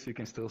going like this, you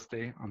can still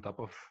stay on top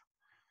of,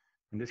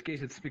 in this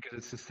case, it's because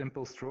it's a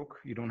simple stroke.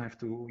 You don't have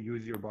to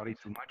use your body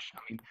too much. I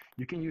mean,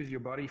 you can use your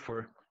body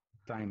for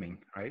timing,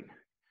 right?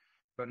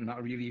 But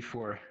not really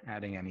for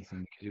adding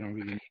anything because you don't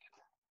really need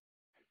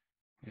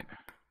it. Yeah.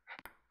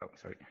 Oh,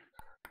 sorry.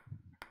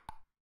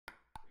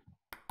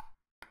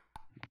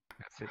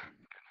 That's it.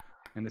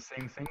 Good. And the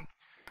same thing,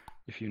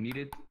 if you need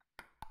it,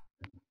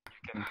 you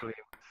can play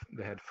with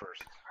the head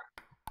first.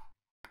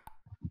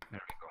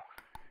 There we go.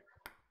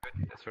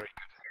 Good. That's very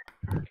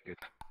good. Very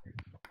good.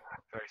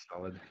 Very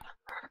solid.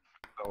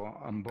 So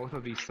on both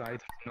of these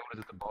sides, you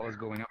notice that the ball is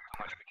going up too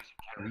much because you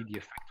can't read the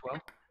effect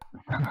well. You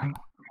can go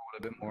a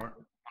little bit more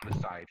on the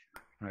side,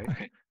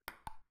 right?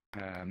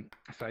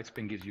 Side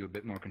spin gives you a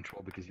bit more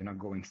control because you're not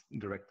going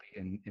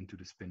directly into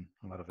the spin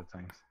a lot of the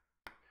times.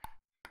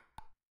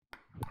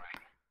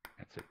 Right,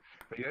 that's it.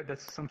 But yeah,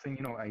 that's something,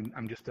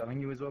 I'm just telling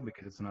you as well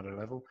because it's another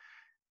level.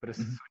 But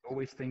it's,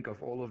 always think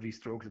of all of these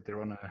strokes that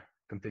they're on a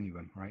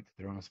continuum, right?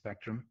 They're on a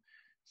spectrum.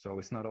 So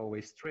it's not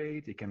always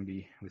straight. It can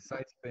be with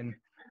side spin,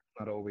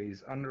 not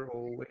always under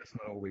always,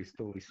 not always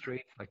totally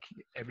straight. Like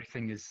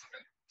everything is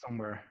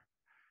somewhere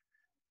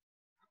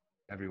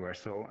everywhere.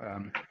 So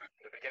in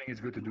the beginning, it's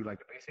good to do like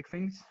the basic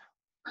things,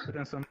 but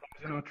then sometimes,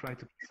 try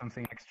to put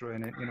something extra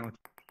in it,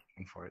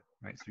 for it,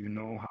 right? So you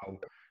know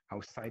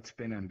how side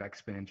spin and back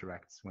spin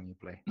interacts when you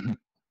play.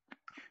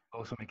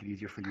 Also make it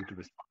easier for you to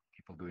respond to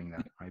people doing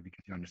that, right?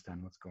 Because you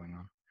understand what's going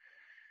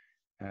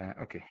on.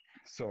 Okay,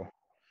 so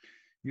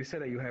you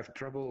said that you have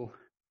trouble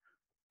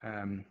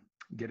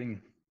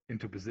getting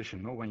into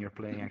position, no, when you're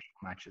playing actual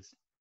matches.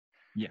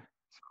 Yeah.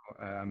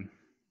 So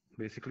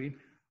basically,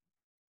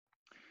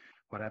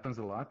 what happens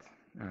a lot,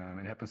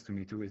 it happens to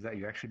me too, is that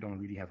you actually don't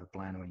really have a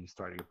plan when you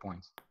start your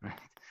points, right?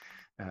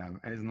 And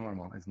it's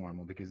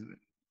normal because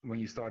when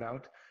you start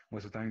out,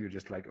 most of the time you're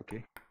just like,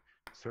 okay,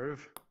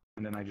 serve,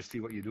 and then I just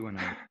see what you do, and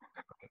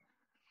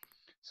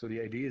so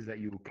the idea is that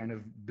you kind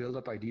of build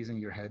up ideas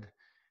in your head,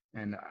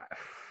 and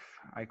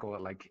I call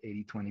it like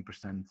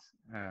 80-20%.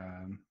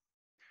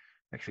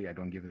 Actually, I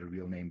don't give it a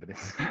real name, but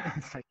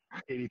it's like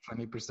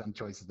 80-20%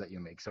 choices that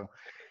you make. So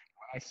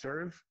when I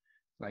serve,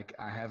 like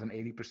I have an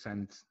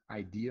 80%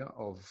 idea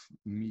of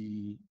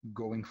me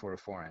going for a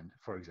forehand,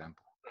 for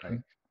example, right?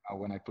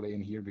 When I play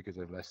in here, because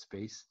I have less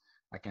space,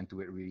 I can't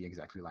do it really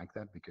exactly like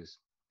that because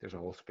there's a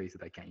whole space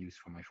that I can't use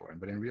for my forehand.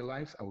 But in real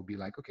life, I would be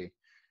like, okay,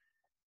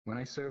 when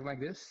I serve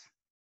like this,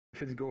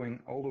 if it's going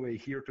all the way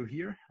here to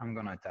here, I'm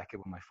going to attack it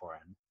with my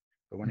forehand.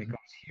 But when it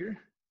comes here,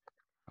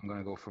 I'm going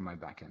to go for my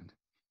backhand.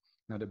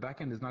 Now, the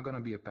backhand is not going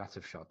to be a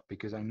passive shot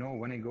because I know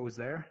when it goes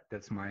there,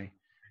 that's my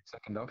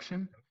second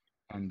option.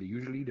 And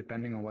usually,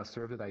 depending on what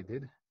serve that I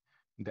did,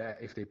 that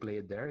if they play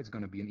it there, it's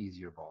going to be an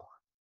easier ball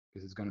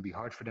because it's going to be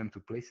hard for them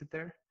to place it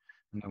there.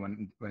 And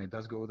then when it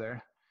does go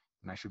there,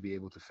 then I should be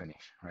able to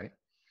finish, right?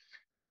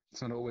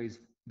 It's not always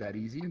that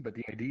easy, but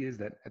the idea is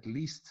that at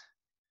least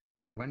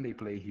when they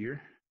play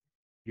here,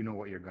 you know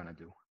what you're going to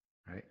do,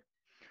 right?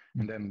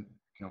 And then,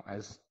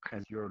 as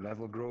your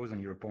level grows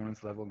and your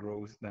opponent's level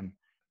grows, then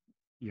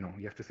you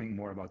have to think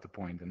more about the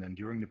point. And then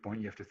during the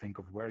point, you have to think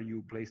of where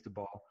you place the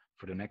ball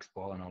for the next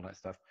ball and all that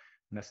stuff.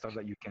 And that's stuff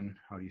that you can,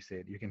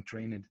 you can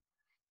train it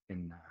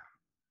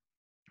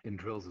in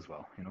drills as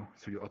well,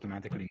 so you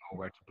automatically know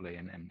where to play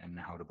and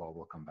how the ball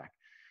will come back.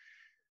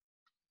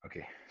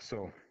 Okay,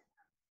 so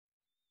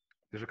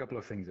there's a couple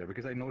of things there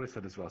because I noticed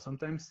that as well.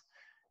 Sometimes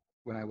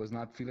when I was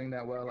not feeling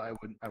that well,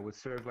 I would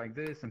serve like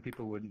this and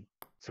people would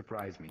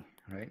surprise me,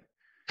 right?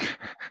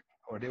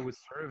 Or they would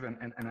serve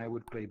and I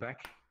would play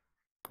back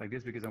like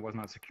this because I was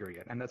not secure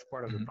yet. And that's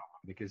part of the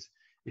problem because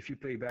if you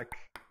play back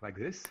like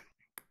this,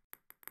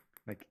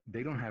 like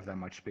they don't have that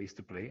much space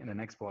to play and the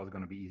next ball is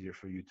going to be easier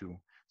for you too.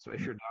 So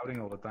if you're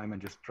doubting all the time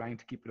and just trying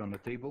to keep it on the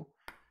table,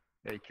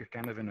 you're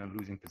kind of in a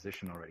losing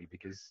position already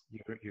because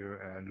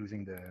you're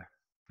losing the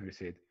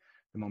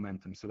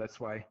momentum. So that's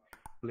why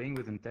playing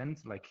with intent,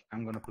 like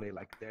I'm going to play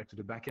like there to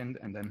the back end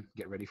and then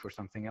get ready for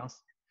something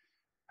else,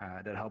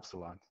 that helps a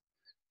lot.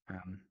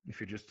 If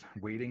you're just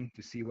waiting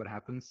to see what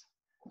happens,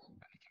 it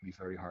can be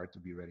very hard to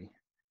be ready.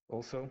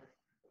 Also,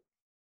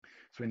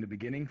 so in the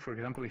beginning, for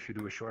example, if you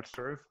do a short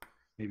serve,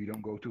 maybe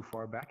don't go too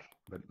far back,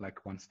 but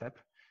like one step,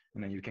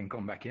 and then you can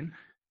come back in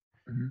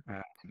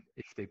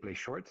if they play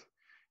short.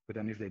 But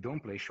then if they don't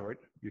play short,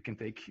 you can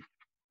take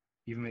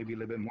even maybe a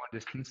little bit more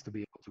distance to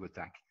be able to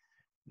attack.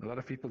 A lot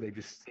of people, they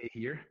just stay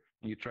here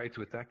and you try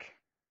to attack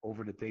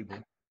over the table,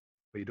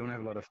 but you don't have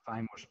a lot of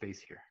time or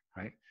space here,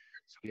 right?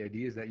 So the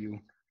idea is that you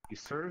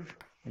serve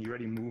and you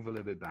already move a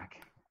little bit back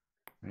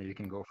and you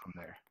can go from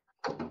there.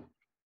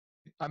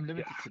 I'm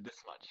limited to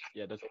this much.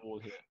 Yeah, there's a wall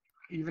here.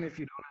 Even if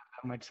you don't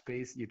have that much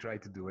space, you try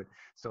to do it.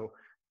 So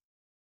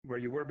where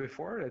you were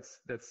before,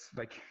 that's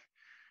like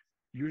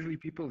usually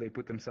people, they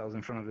put themselves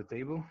in front of the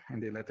table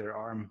and they let their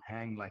arm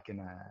hang like in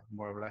a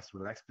more or less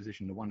relaxed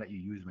position, the one that you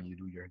use when you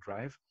do your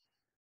drive.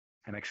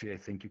 And actually, I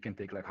think you can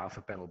take like half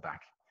a pedal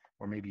back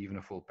or maybe even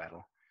a full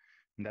pedal.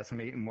 And that's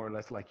more or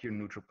less like your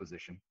neutral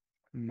position.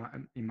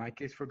 In my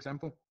case, for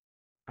example,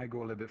 I go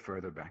a little bit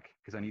further back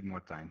because I need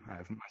more time.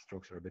 My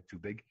strokes are a bit too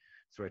big,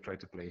 so I try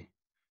to play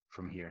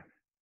from here.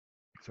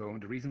 So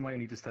the reason why you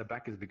need to step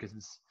back is because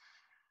it's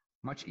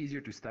much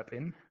easier to step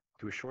in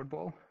to a short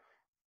ball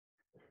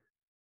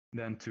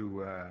than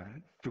to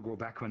go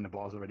back when the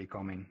ball's already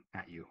coming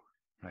at you,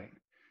 right?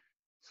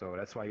 So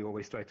that's why you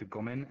always try to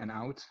come in and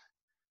out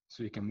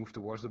so you can move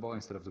towards the ball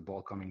instead of the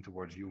ball coming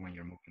towards you when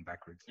you're moving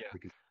backwards. Yeah,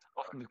 because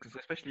often because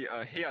especially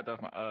here,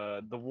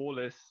 the wall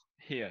is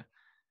here,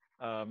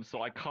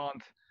 so I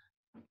can't.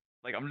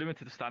 Like I'm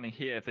limited to standing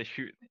here if they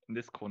shoot in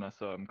this corner,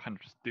 so I'm kind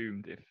of just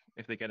doomed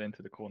if they get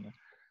into the corner.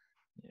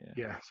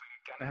 Yeah, so you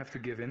kind of have to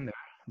give in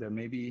there.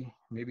 Maybe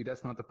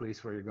that's not the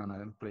place where you're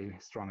gonna play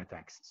strong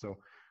attacks. So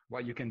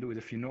what you can do is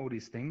if you know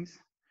these things,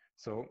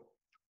 so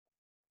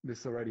this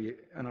is already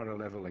another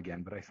level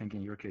again, but I think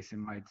in your case it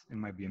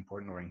might be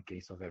important, or in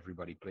case of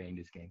everybody playing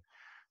this game,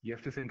 you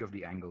have to think of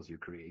the angles you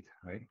create,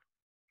 right?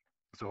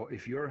 So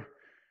if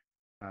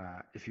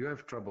you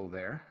have trouble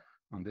there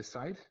on this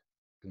side,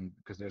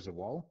 because there's a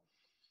wall,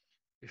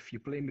 if you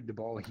play with the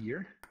ball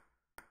here,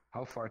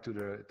 how far to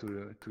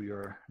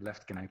your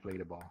left can I play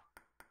the ball?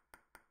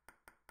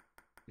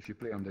 If you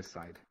play on this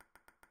side,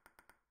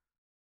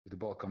 if the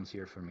ball comes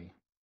here for me,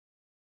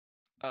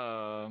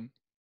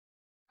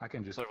 I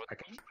can just play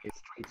it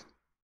straight.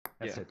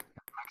 That's it.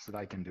 That's the max that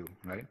I can do,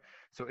 right?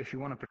 So if you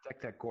want to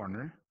protect that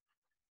corner,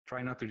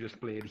 try not to just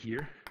play it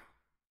here,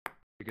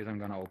 because I'm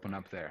gonna open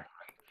up there.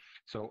 Right?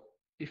 So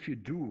if you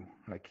do,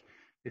 like,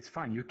 it's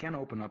fine. You can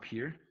open up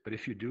here, but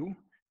if you do,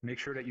 make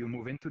sure that you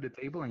move into the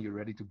table and you're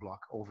ready to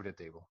block over the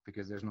table,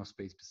 because there's no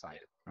space beside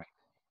it, right?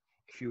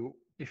 If you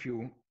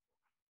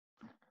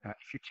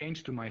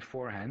change to my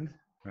forehand,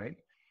 right,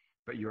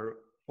 but you're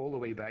all the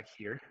way back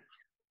here,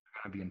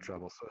 you're gonna be in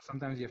trouble. So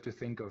sometimes you have to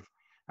think of,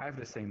 I have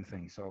the same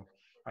thing. So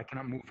I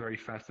cannot move very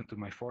fast into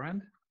my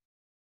forehand.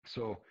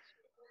 So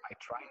I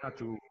try not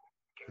to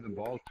give the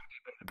ball too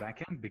deep in the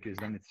backhand, because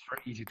then it's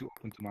very easy to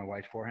open to my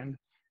wide forehand,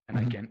 and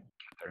I can't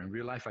get there. In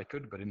real life I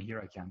could, but in here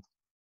I can't.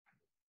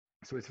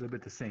 So it's a little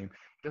bit the same.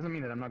 It doesn't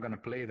mean that I'm not going to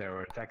play there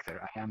or attack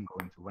there. I am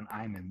going to when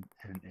I'm in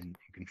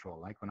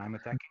control. Like when I'm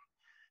attacking,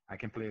 I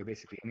can play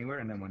basically anywhere,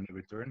 and then when they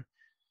return,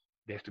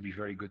 they have to be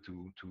very good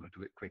to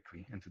do it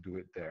quickly and to do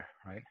it there,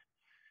 right?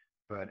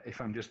 But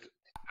if I'm just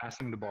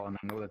passing the ball and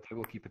I know that they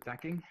will keep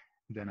attacking,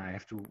 then I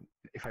have to,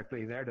 if I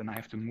play there, then I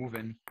have to move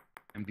in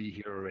and be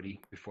here already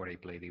before they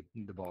play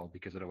the ball,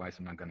 because otherwise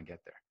I'm not going to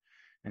get there.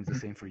 And it's the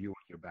same for you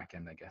on your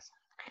backhand, I guess.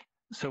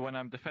 So when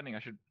I'm defending, I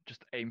should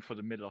just aim for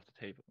the middle of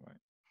the table, right?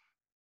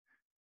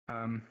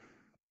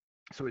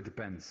 So it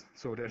depends.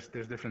 So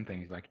there's different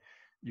things. Like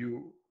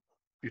you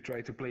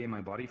try to play in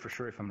my body for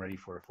sure if I'm ready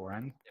for a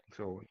forehand.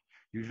 So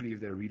usually if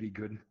they're really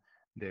good,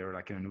 they're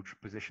like in a neutral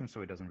position,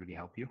 so it doesn't really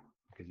help you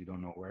because you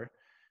don't know where.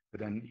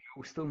 But then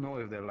you still know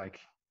if they're like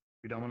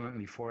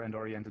predominantly forehand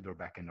oriented or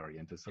backhand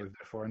oriented. So if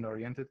they're forehand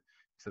oriented,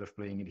 instead of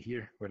playing it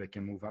here where they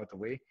can move out the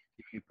way,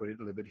 you put it a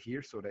little bit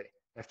here, so they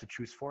have to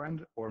choose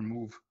forehand or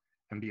move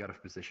and be out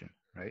of position,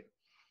 right?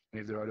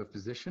 And if they're out of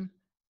position,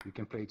 you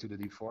can play to the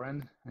deep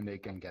forehand and they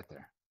can get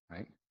there,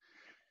 right?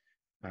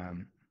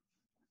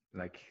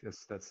 Like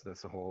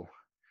that's a whole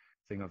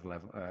thing of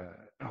level,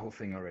 a whole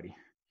thing already.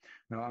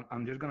 Now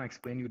I'm just gonna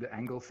explain you the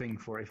angle thing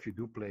for if you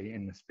do play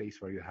in a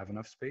space where you have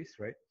enough space,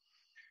 right?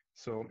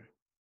 So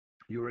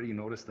you already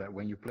noticed that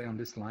when you play on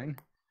this line,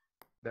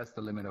 that's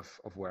the limit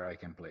of where I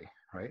can play,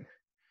 right?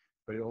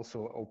 But it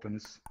also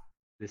opens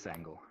this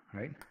angle,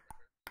 right?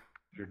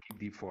 Your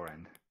deep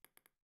forehand,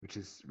 which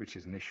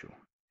is an issue.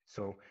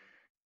 So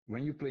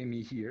when you play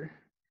me here,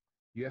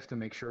 you have to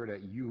make sure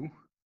that you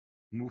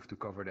move to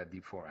cover that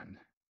deep forehand,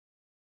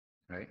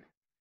 right?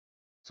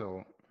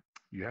 So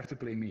you have to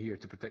play me here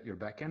to protect your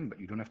backhand, but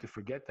you don't have to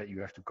forget that you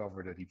have to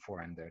cover the deep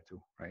forehand there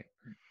too, right?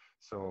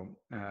 So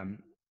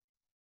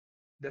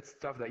that's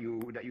stuff that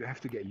you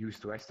have to get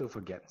used to. I still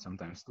forget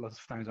sometimes. Lots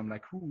of times I'm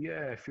like, oh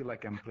yeah, I feel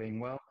like I'm playing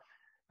well.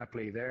 I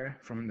play there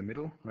from the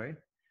middle, right?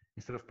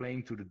 Instead of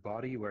playing to the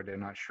body where they're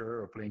not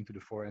sure, or playing to the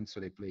forehand, so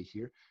they play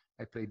here.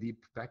 I play deep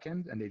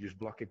backhand and they just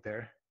block it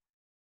there,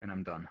 and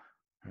I'm done,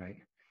 right?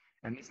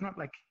 And it's not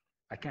like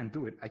I can't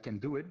do it. I can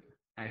do it.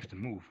 I have to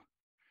move,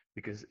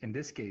 because in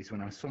this case,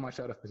 when I'm so much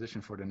out of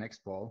position for the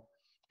next ball,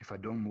 if I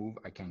don't move,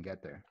 I can't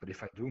get there. But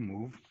if I do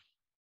move,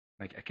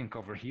 like I can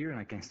cover here and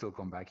I can still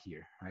come back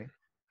here, right?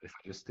 But if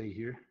I just stay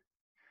here,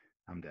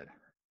 I'm dead.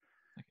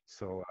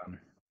 So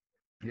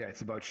yeah,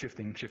 it's about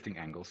shifting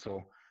angles.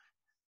 So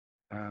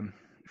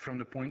from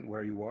the point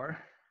where you are,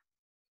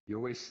 you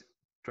always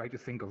try to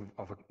think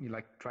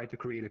try to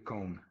create a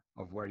cone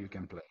of where you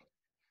can play.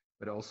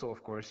 But also,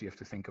 of course, you have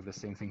to think of the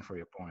same thing for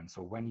your opponent.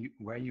 So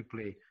where you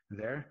play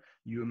there,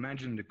 you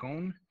imagine the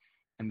cone,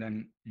 and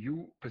then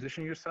you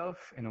position yourself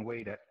in a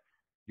way that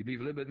you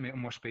leave a little bit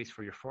more space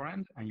for your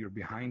forehand, and you're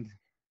behind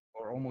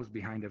or almost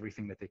behind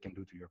everything that they can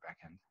do to your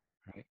backhand,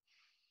 right?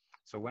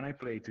 So when I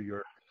play to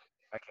your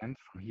backhand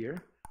from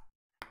here,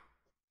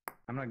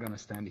 I'm not going to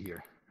stand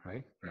here,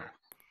 right? No.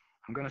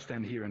 I'm going to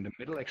stand here, and the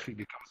middle actually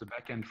becomes the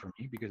backhand for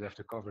me because I have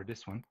to cover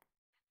this one,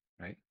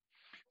 right?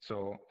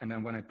 So, and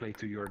then when I play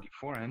to your deep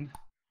forehand,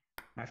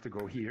 I have to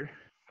go here,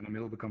 and the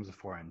middle becomes a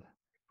forehand,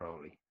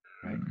 probably,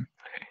 right?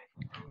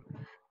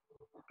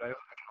 But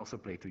I can also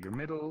play to your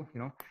middle,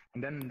 you know,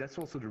 and then that's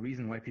also the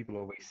reason why people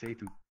always say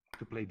to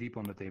play deep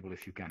on the table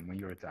if you can when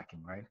you're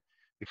attacking, right?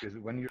 Because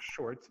when you're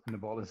short and the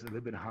ball is a little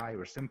bit high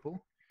or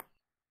simple,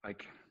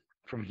 like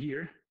from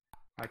here,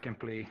 I can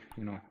play,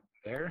 you know,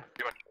 there.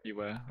 You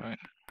were, right?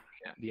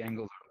 Yeah, the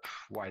angles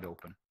are wide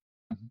open.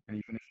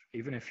 And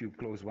even if you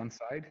close one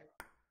side,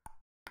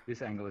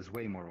 this angle is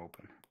way more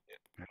open.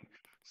 Yeah. Right?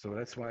 So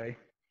that's why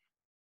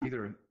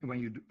either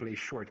when you play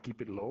short, keep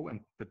it low,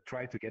 but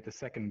try to get the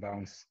second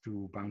bounce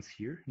to bounce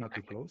here, not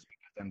too close,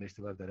 because then they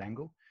still have that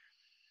angle.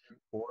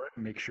 Or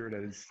make sure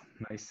that it's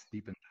nice,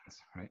 deep and dense,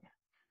 right?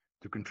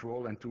 To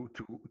control and to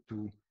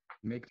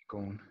make the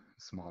cone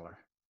smaller.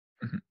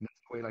 That's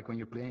the way, like when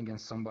you're playing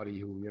against somebody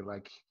who you're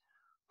like,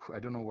 I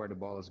don't know where the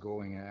ball is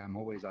going, I'm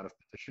always out of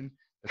position.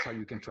 That's how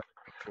you can try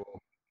to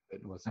control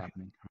what's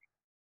happening.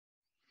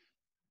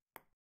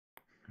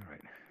 All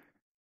right.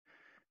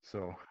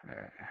 So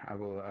I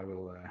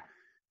will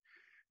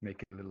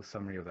make a little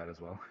summary of that as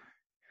well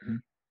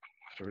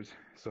afterwards.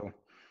 So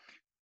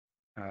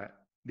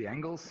the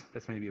angles,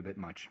 that's maybe a bit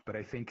much, but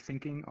I think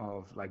thinking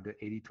of like the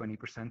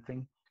 80-20%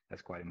 thing,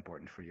 that's quite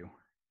important for you.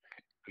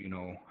 You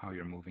know how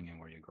you're moving and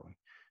where you're going.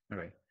 All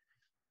right.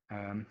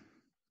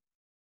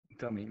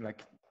 Tell me,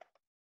 like,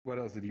 what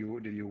else did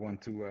you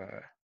want to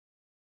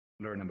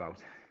learn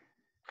about?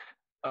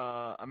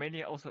 I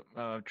mainly also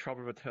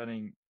trouble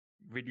returning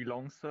really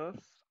long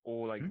serves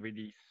or like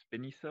really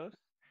spinny serves.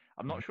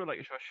 I'm not sure like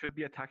if I should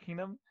be attacking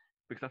them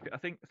because I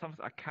think sometimes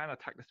I can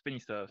attack the spinny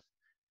serves.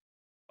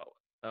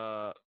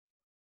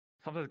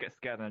 Sometimes I get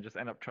scared and I just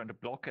end up trying to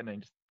block and then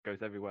it just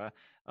goes everywhere.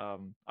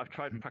 I've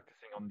tried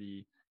practicing on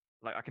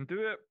like I can do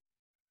it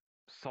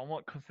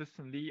somewhat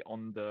consistently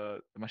on the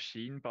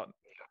machine, but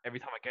every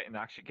time I get in the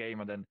actual game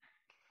and then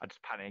I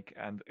just panic.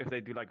 And if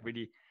they do like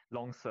really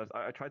long serves,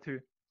 I try to.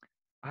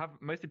 I have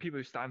mostly people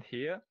who stand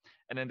here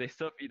and then they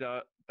serve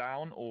either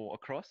down or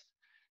across.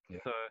 Yeah.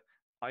 So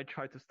I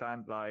try to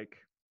stand like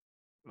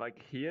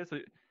here, so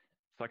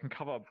I can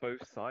cover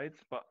both sides,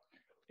 but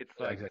it's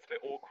like exactly.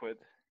 It's a bit awkward.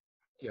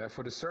 Yeah,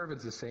 for the serve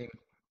it's the same.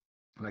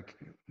 Like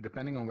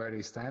depending on where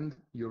they stand,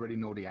 you already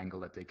know the angle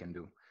that they can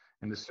do.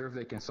 And the serve,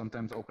 they can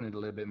sometimes open it a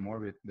little bit more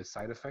with the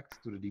side effect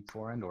to the deep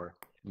forehand, or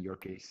in your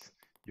case,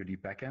 your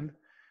deep backhand,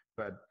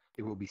 but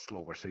it will be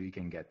slower, so you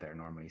can get there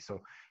normally. So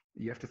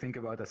you have to think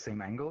about that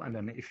same angle, and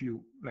then if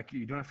you, like,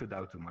 you don't have to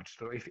doubt too much.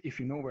 So if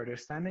you know where they're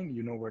standing,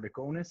 you know where the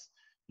cone is,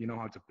 you know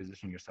how to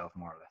position yourself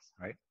more or less,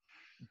 right?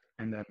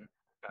 And then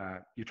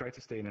you try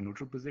to stay in a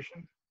neutral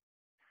position,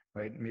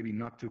 right? Maybe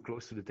not too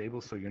close to the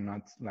table, so you're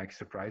not like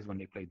surprised when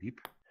they play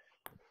deep,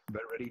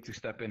 but ready to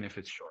step in if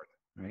it's short,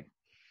 right?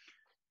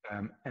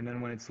 And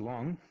then when it's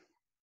long,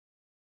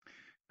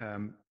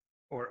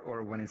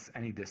 or when it's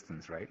any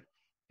distance, right?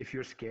 If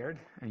you're scared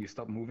and you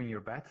stop moving your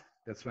bat,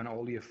 that's when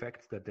all the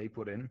effect that they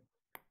put in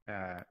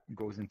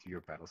goes into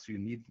your paddle. So you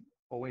need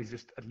always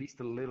just at least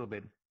a little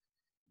bit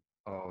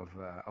of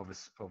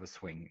a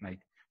swing, like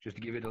just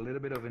give it a little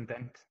bit of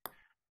intent,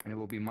 and it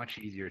will be much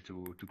easier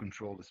to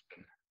control the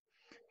spin.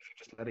 If you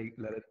just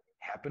let it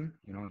happen,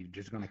 you know, you're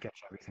just gonna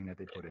catch everything that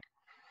they put in.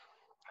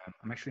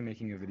 I'm actually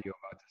making a video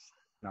about this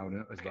now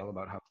as well,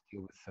 about how to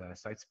deal with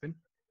side spin.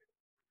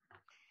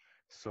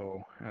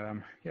 So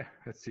yeah,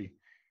 let's see.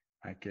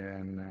 I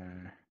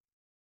can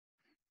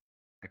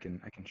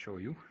show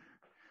you.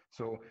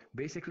 So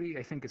basically,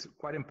 I think it's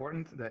quite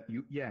important that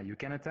you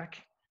can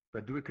attack,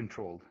 but do it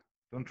controlled.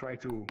 Don't try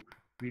to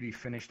really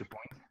finish the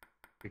point,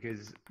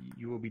 because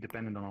you will be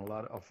dependent on a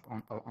lot of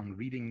on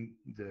reading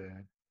the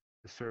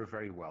serve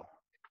very well,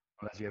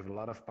 unless you have a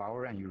lot of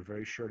power and you're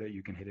very sure that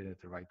you can hit it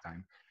at the right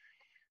time.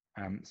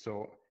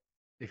 So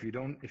if you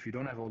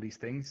don't have all these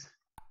things,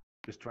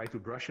 just try to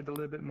brush it a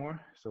little bit more.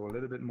 So a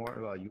little bit more.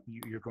 Well,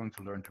 you're going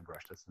to learn to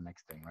brush. That's the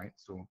next thing, right?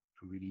 So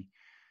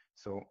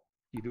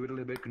you do it a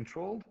little bit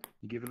controlled.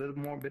 You give a little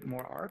bit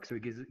more arc, so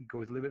it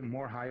goes a little bit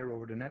more higher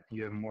over the net. And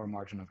you have more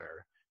margin of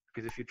error.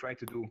 Because if you try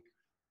to do,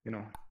 you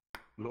know,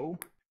 low,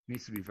 it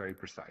needs to be very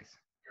precise.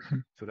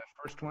 So that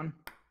first one,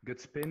 good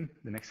spin.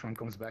 The next one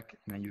comes back,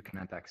 and then you can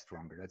attack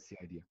stronger. That's the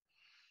idea.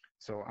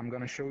 So I'm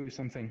going to show you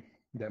something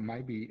that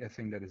might be a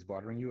thing that is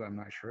bothering you. I'm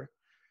not sure.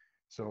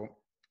 So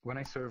when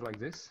I serve like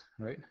this,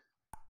 right,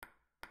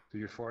 to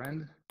your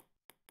forehand,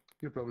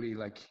 you're probably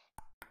like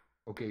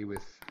okay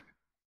with,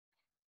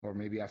 or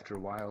maybe after a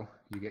while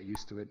you get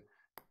used to it,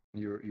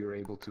 you're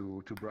able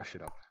to brush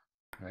it up,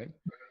 right?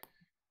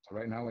 So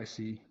right now I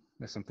see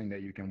that's something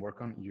that you can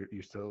work on.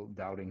 You're still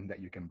doubting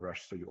that you can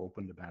brush, so you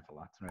open the bat a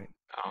lot, right?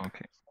 Oh,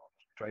 okay. So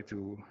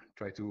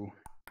try to.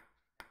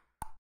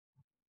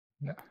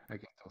 Yeah, I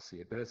can still see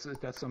it, but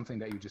that's something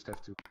that you just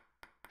have to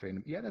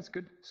train. Yeah, that's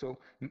good. So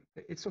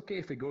it's okay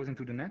if it goes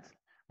into the net.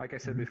 Like I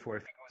said before,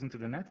 if it goes into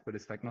the net, but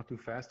it's like not too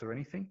fast or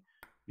anything,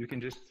 you can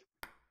just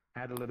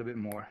add a little bit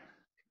more,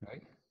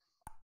 right?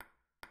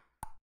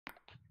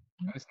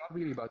 And it's not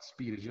really about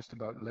speed, it's just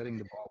about letting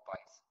the ball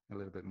bite a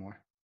little bit more.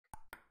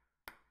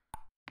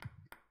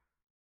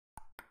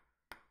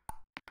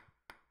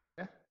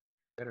 Yeah,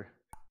 better.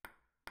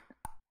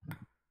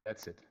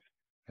 That's it.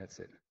 That's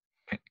it.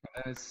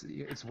 And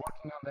it's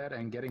working on that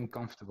and getting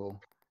comfortable.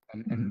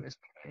 And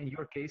in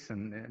your case,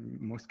 and in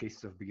most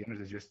cases of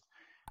beginners, is just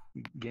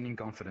gaining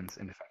confidence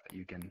in the fact that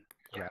you can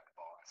grab the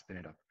ball and spin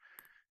it up.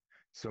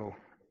 So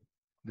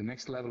the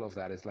next level of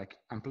that is like,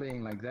 I'm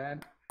playing like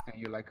that,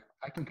 and you're like,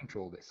 I can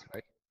control this,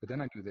 right? But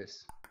then I do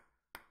this,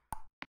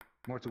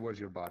 more towards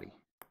your body.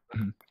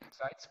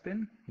 Side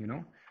spin, you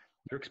know,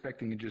 you're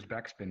expecting it just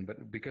backspin,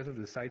 but because of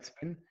the side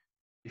spin,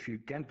 if you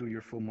can't do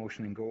your full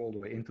motion and go all the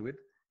way into it,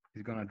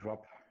 it's gonna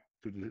drop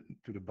to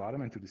the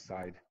bottom and to the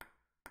side,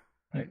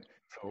 right?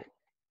 So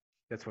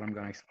that's what I'm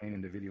gonna explain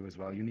in the video as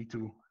well. You need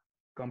to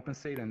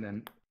compensate and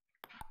then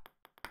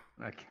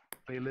like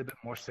play a little bit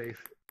more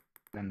safe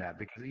than that,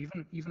 because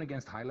even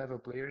against high level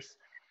players,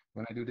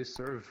 when I do this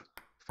serve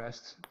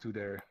fast to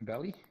their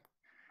belly,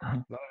 a lot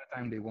of the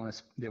time they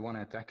want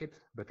to attack it,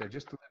 but they're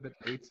just a little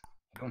bit late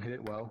you don't hit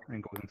it well, and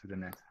it goes into the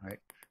net, right?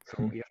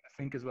 So you have to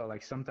think as well,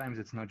 like sometimes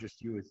it's not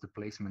just you, it's the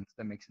placement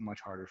that makes it much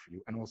harder for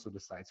you, and also the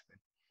side spin.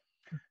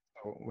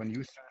 So when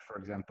you serve, for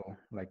example,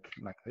 like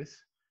this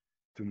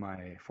to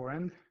my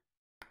forehand,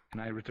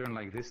 and I return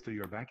like this to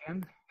your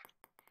backhand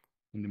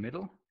in the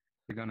middle,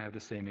 you're gonna have the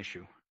same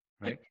issue,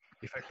 right?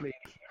 If I play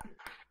it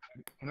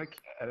here, like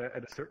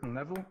at a certain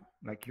level,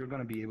 like you're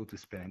gonna be able to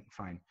spin it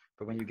fine.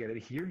 But when you get it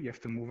here, you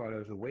have to move out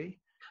of the way,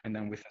 and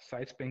then with a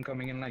side spin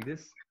coming in like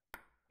this,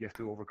 you have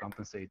to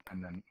overcompensate.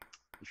 And then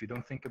if you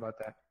don't think about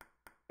that,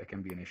 that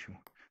can be an issue.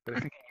 But I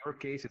think in your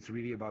case, it's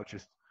really about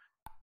just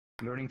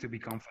learning to be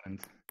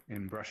confident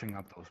in brushing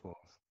up those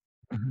balls.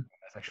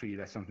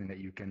 That's something that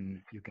you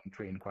can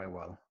train quite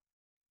well.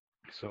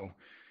 So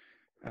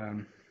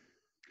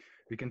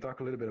we can talk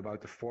a little bit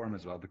about the form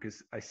as well,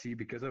 because I see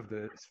because of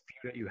the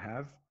speed that you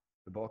have,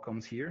 the ball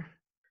comes here,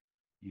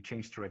 you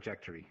change the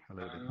trajectory a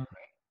little bit,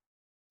 right?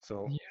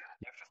 So you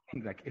have to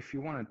think, like, if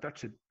you want to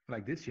touch it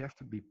like this, you have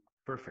to be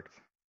perfect,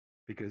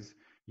 because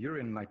you're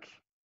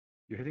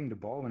hitting the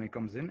ball when it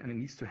comes in, and it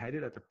needs to hit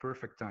it at the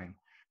perfect time.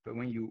 But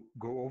when you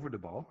go over the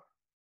ball,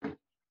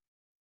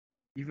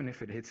 even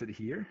if it hits it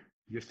here,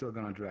 you're still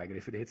going to drag it.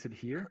 If it hits it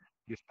here,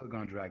 you're still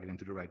going to drag it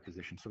into the right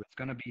position. So it's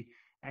going to be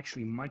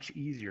actually much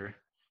easier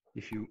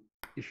if you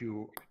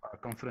are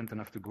confident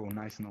enough to go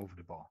nice and over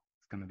the ball.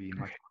 It's going to be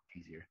much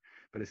easier.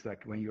 But it's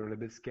like when you're a little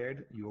bit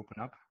scared, you open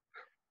up,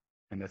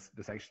 and that's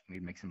actually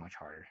makes it much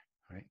harder,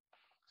 right?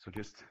 So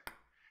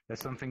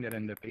that's something that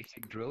in the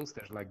basic drills,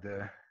 there's like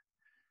the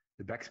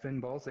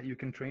backspin balls that you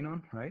can train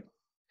on, right?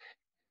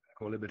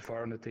 Go a little bit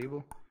far on the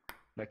table.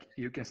 Like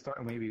you can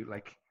start maybe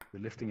like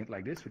lifting it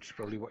like this, which is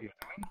probably what you're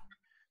doing.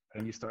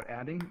 And you start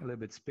adding a little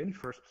bit spin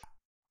first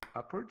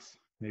upwards,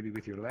 maybe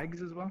with your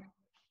legs as well.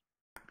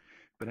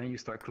 But then you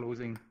start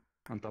closing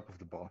on top of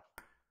the ball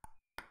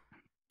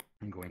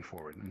and going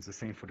forward. And it's the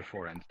same for the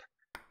forehand.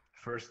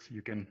 First,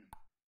 you can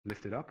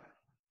lift it up,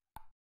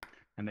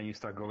 and then you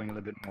start going a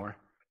little bit more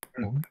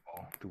over the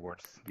ball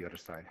towards the other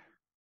side.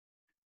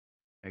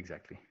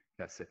 Exactly.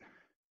 That's it.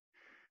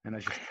 And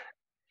that's just,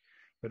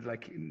 but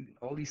like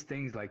all these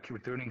things, like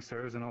returning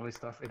serves and all this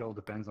stuff, it all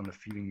depends on the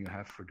feeling you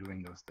have for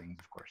doing those things,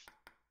 of course,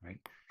 right?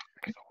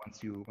 So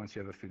once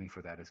you have a feeling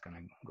for that, it's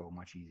gonna go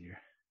much easier.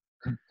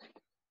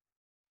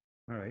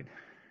 All right,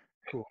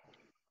 cool.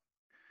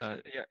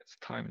 Yeah, it's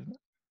time, isn't it?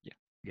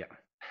 Yeah.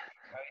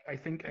 I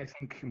think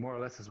more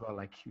or less as well.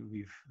 Like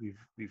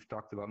we've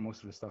talked about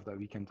most of the stuff that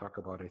we can talk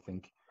about. I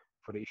think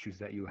for the issues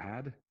that you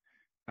had.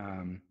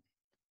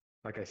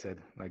 Like I said,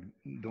 like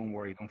don't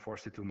worry, don't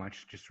force it too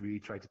much. Just really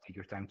try to take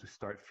your time to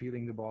start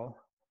feeling the ball,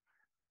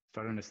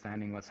 start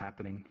understanding what's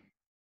happening.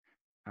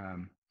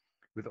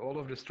 With all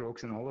of the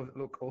strokes and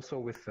also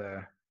with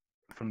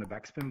from the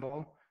backspin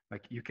ball,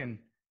 like you can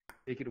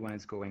take it when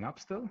it's going up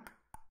still,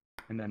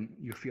 and then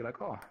you feel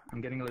like, oh,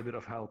 I'm getting a little bit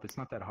of help. It's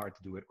not that hard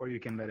to do it. Or you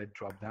can let it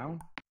drop down,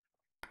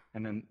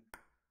 and then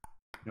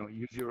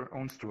use your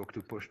own stroke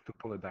to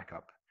pull it back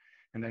up.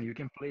 And then you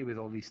can play with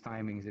all these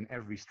timings in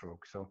every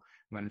stroke. So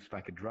when it's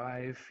like a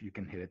drive, you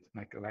can hit it,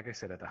 like I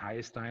said, at the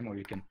highest time, or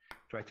you can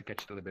try to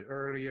catch it a little bit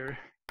earlier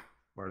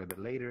or a little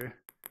bit later.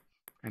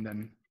 And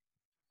then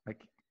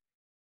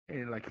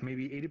like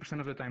maybe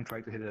 80% of the time,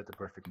 try to hit it at the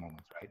perfect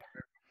moments, right?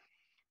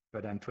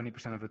 But then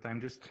 20% of the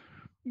time, just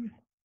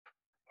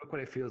look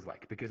what it feels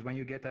like. Because when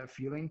you get that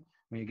feeling,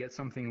 when you get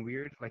something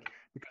weird,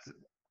 because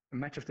a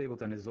match of table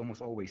tennis is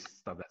almost always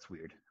stuff that's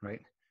weird, right?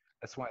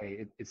 That's why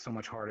it's so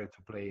much harder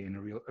to play in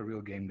a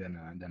real game than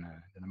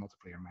a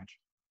multiplayer match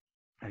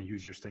and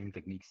use your same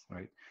techniques,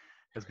 right?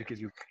 That's because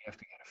you have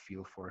to get a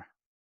feel for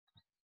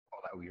all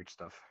that weird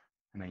stuff,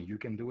 and then you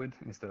can do it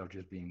instead of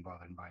just being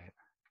bothered by it.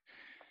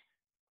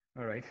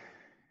 All right,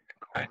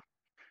 cool.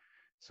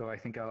 So I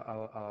think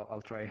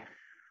I'll try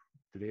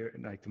today,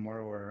 like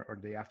tomorrow or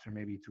the day after,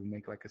 maybe to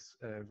make like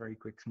a very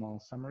quick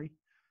small summary,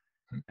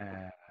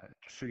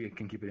 just so you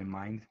can keep it in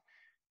mind.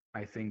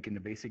 I think in the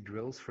basic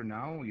drills for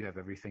now, you have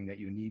everything that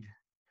you need.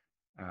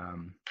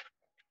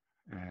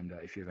 And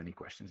if you have any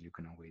questions, you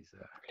can always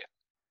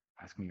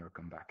ask me or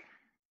come back.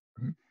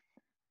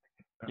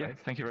 Right.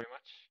 Thank you very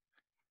much.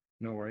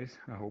 No worries.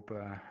 I hope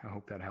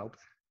that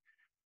helped.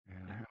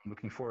 I'm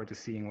looking forward to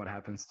seeing what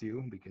happens to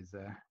you, because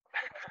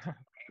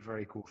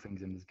very cool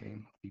things in this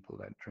game. People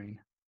that train.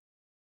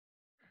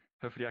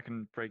 Hopefully, I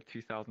can break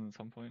 2,000 at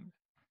some point.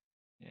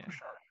 Yeah.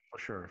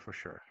 For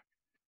sure.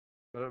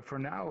 But for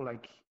now,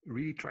 like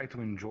really try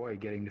to enjoy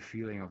getting the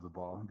feeling of the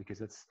ball, because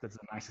that's the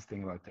nicest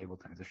thing about table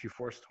tennis. If you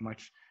force too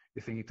much,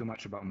 you're thinking too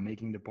much about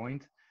making the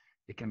point,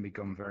 it can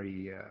become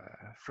very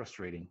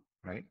frustrating,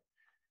 right?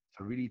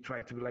 So really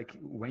try to be like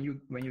when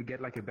you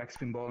get like a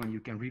backspin ball and you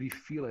can really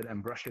feel it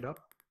and brush it up,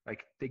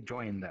 like take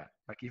joy in that.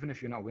 Like even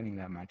if you're not winning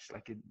that match,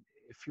 like it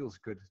feels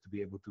good to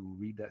be able to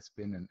read that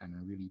spin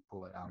and really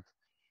pull it out.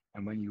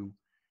 And when you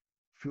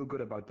feel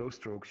good about those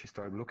strokes, you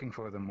start looking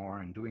for them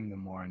more and doing them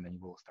more, and then you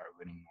will start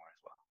winning more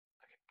as well.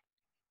 Okay.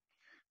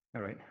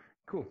 All right.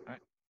 Cool. All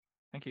right.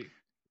 Thank you.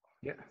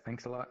 Yeah.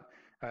 Thanks a lot.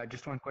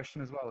 Just one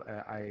question as well.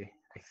 I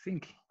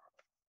think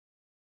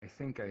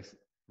I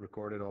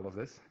recorded all of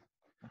this.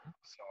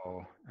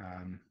 So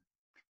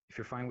if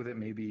you're fine with it,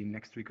 maybe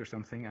next week or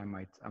something, I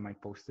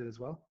might post it as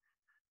well,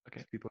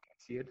 Okay. so people can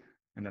see it,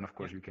 and then of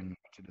course Yeah. we can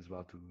watch it as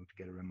well to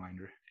get a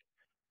reminder.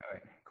 All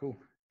right, cool,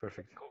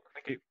 perfect. Cool.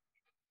 Thank you.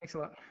 Thanks a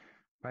lot.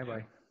 Bye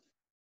bye.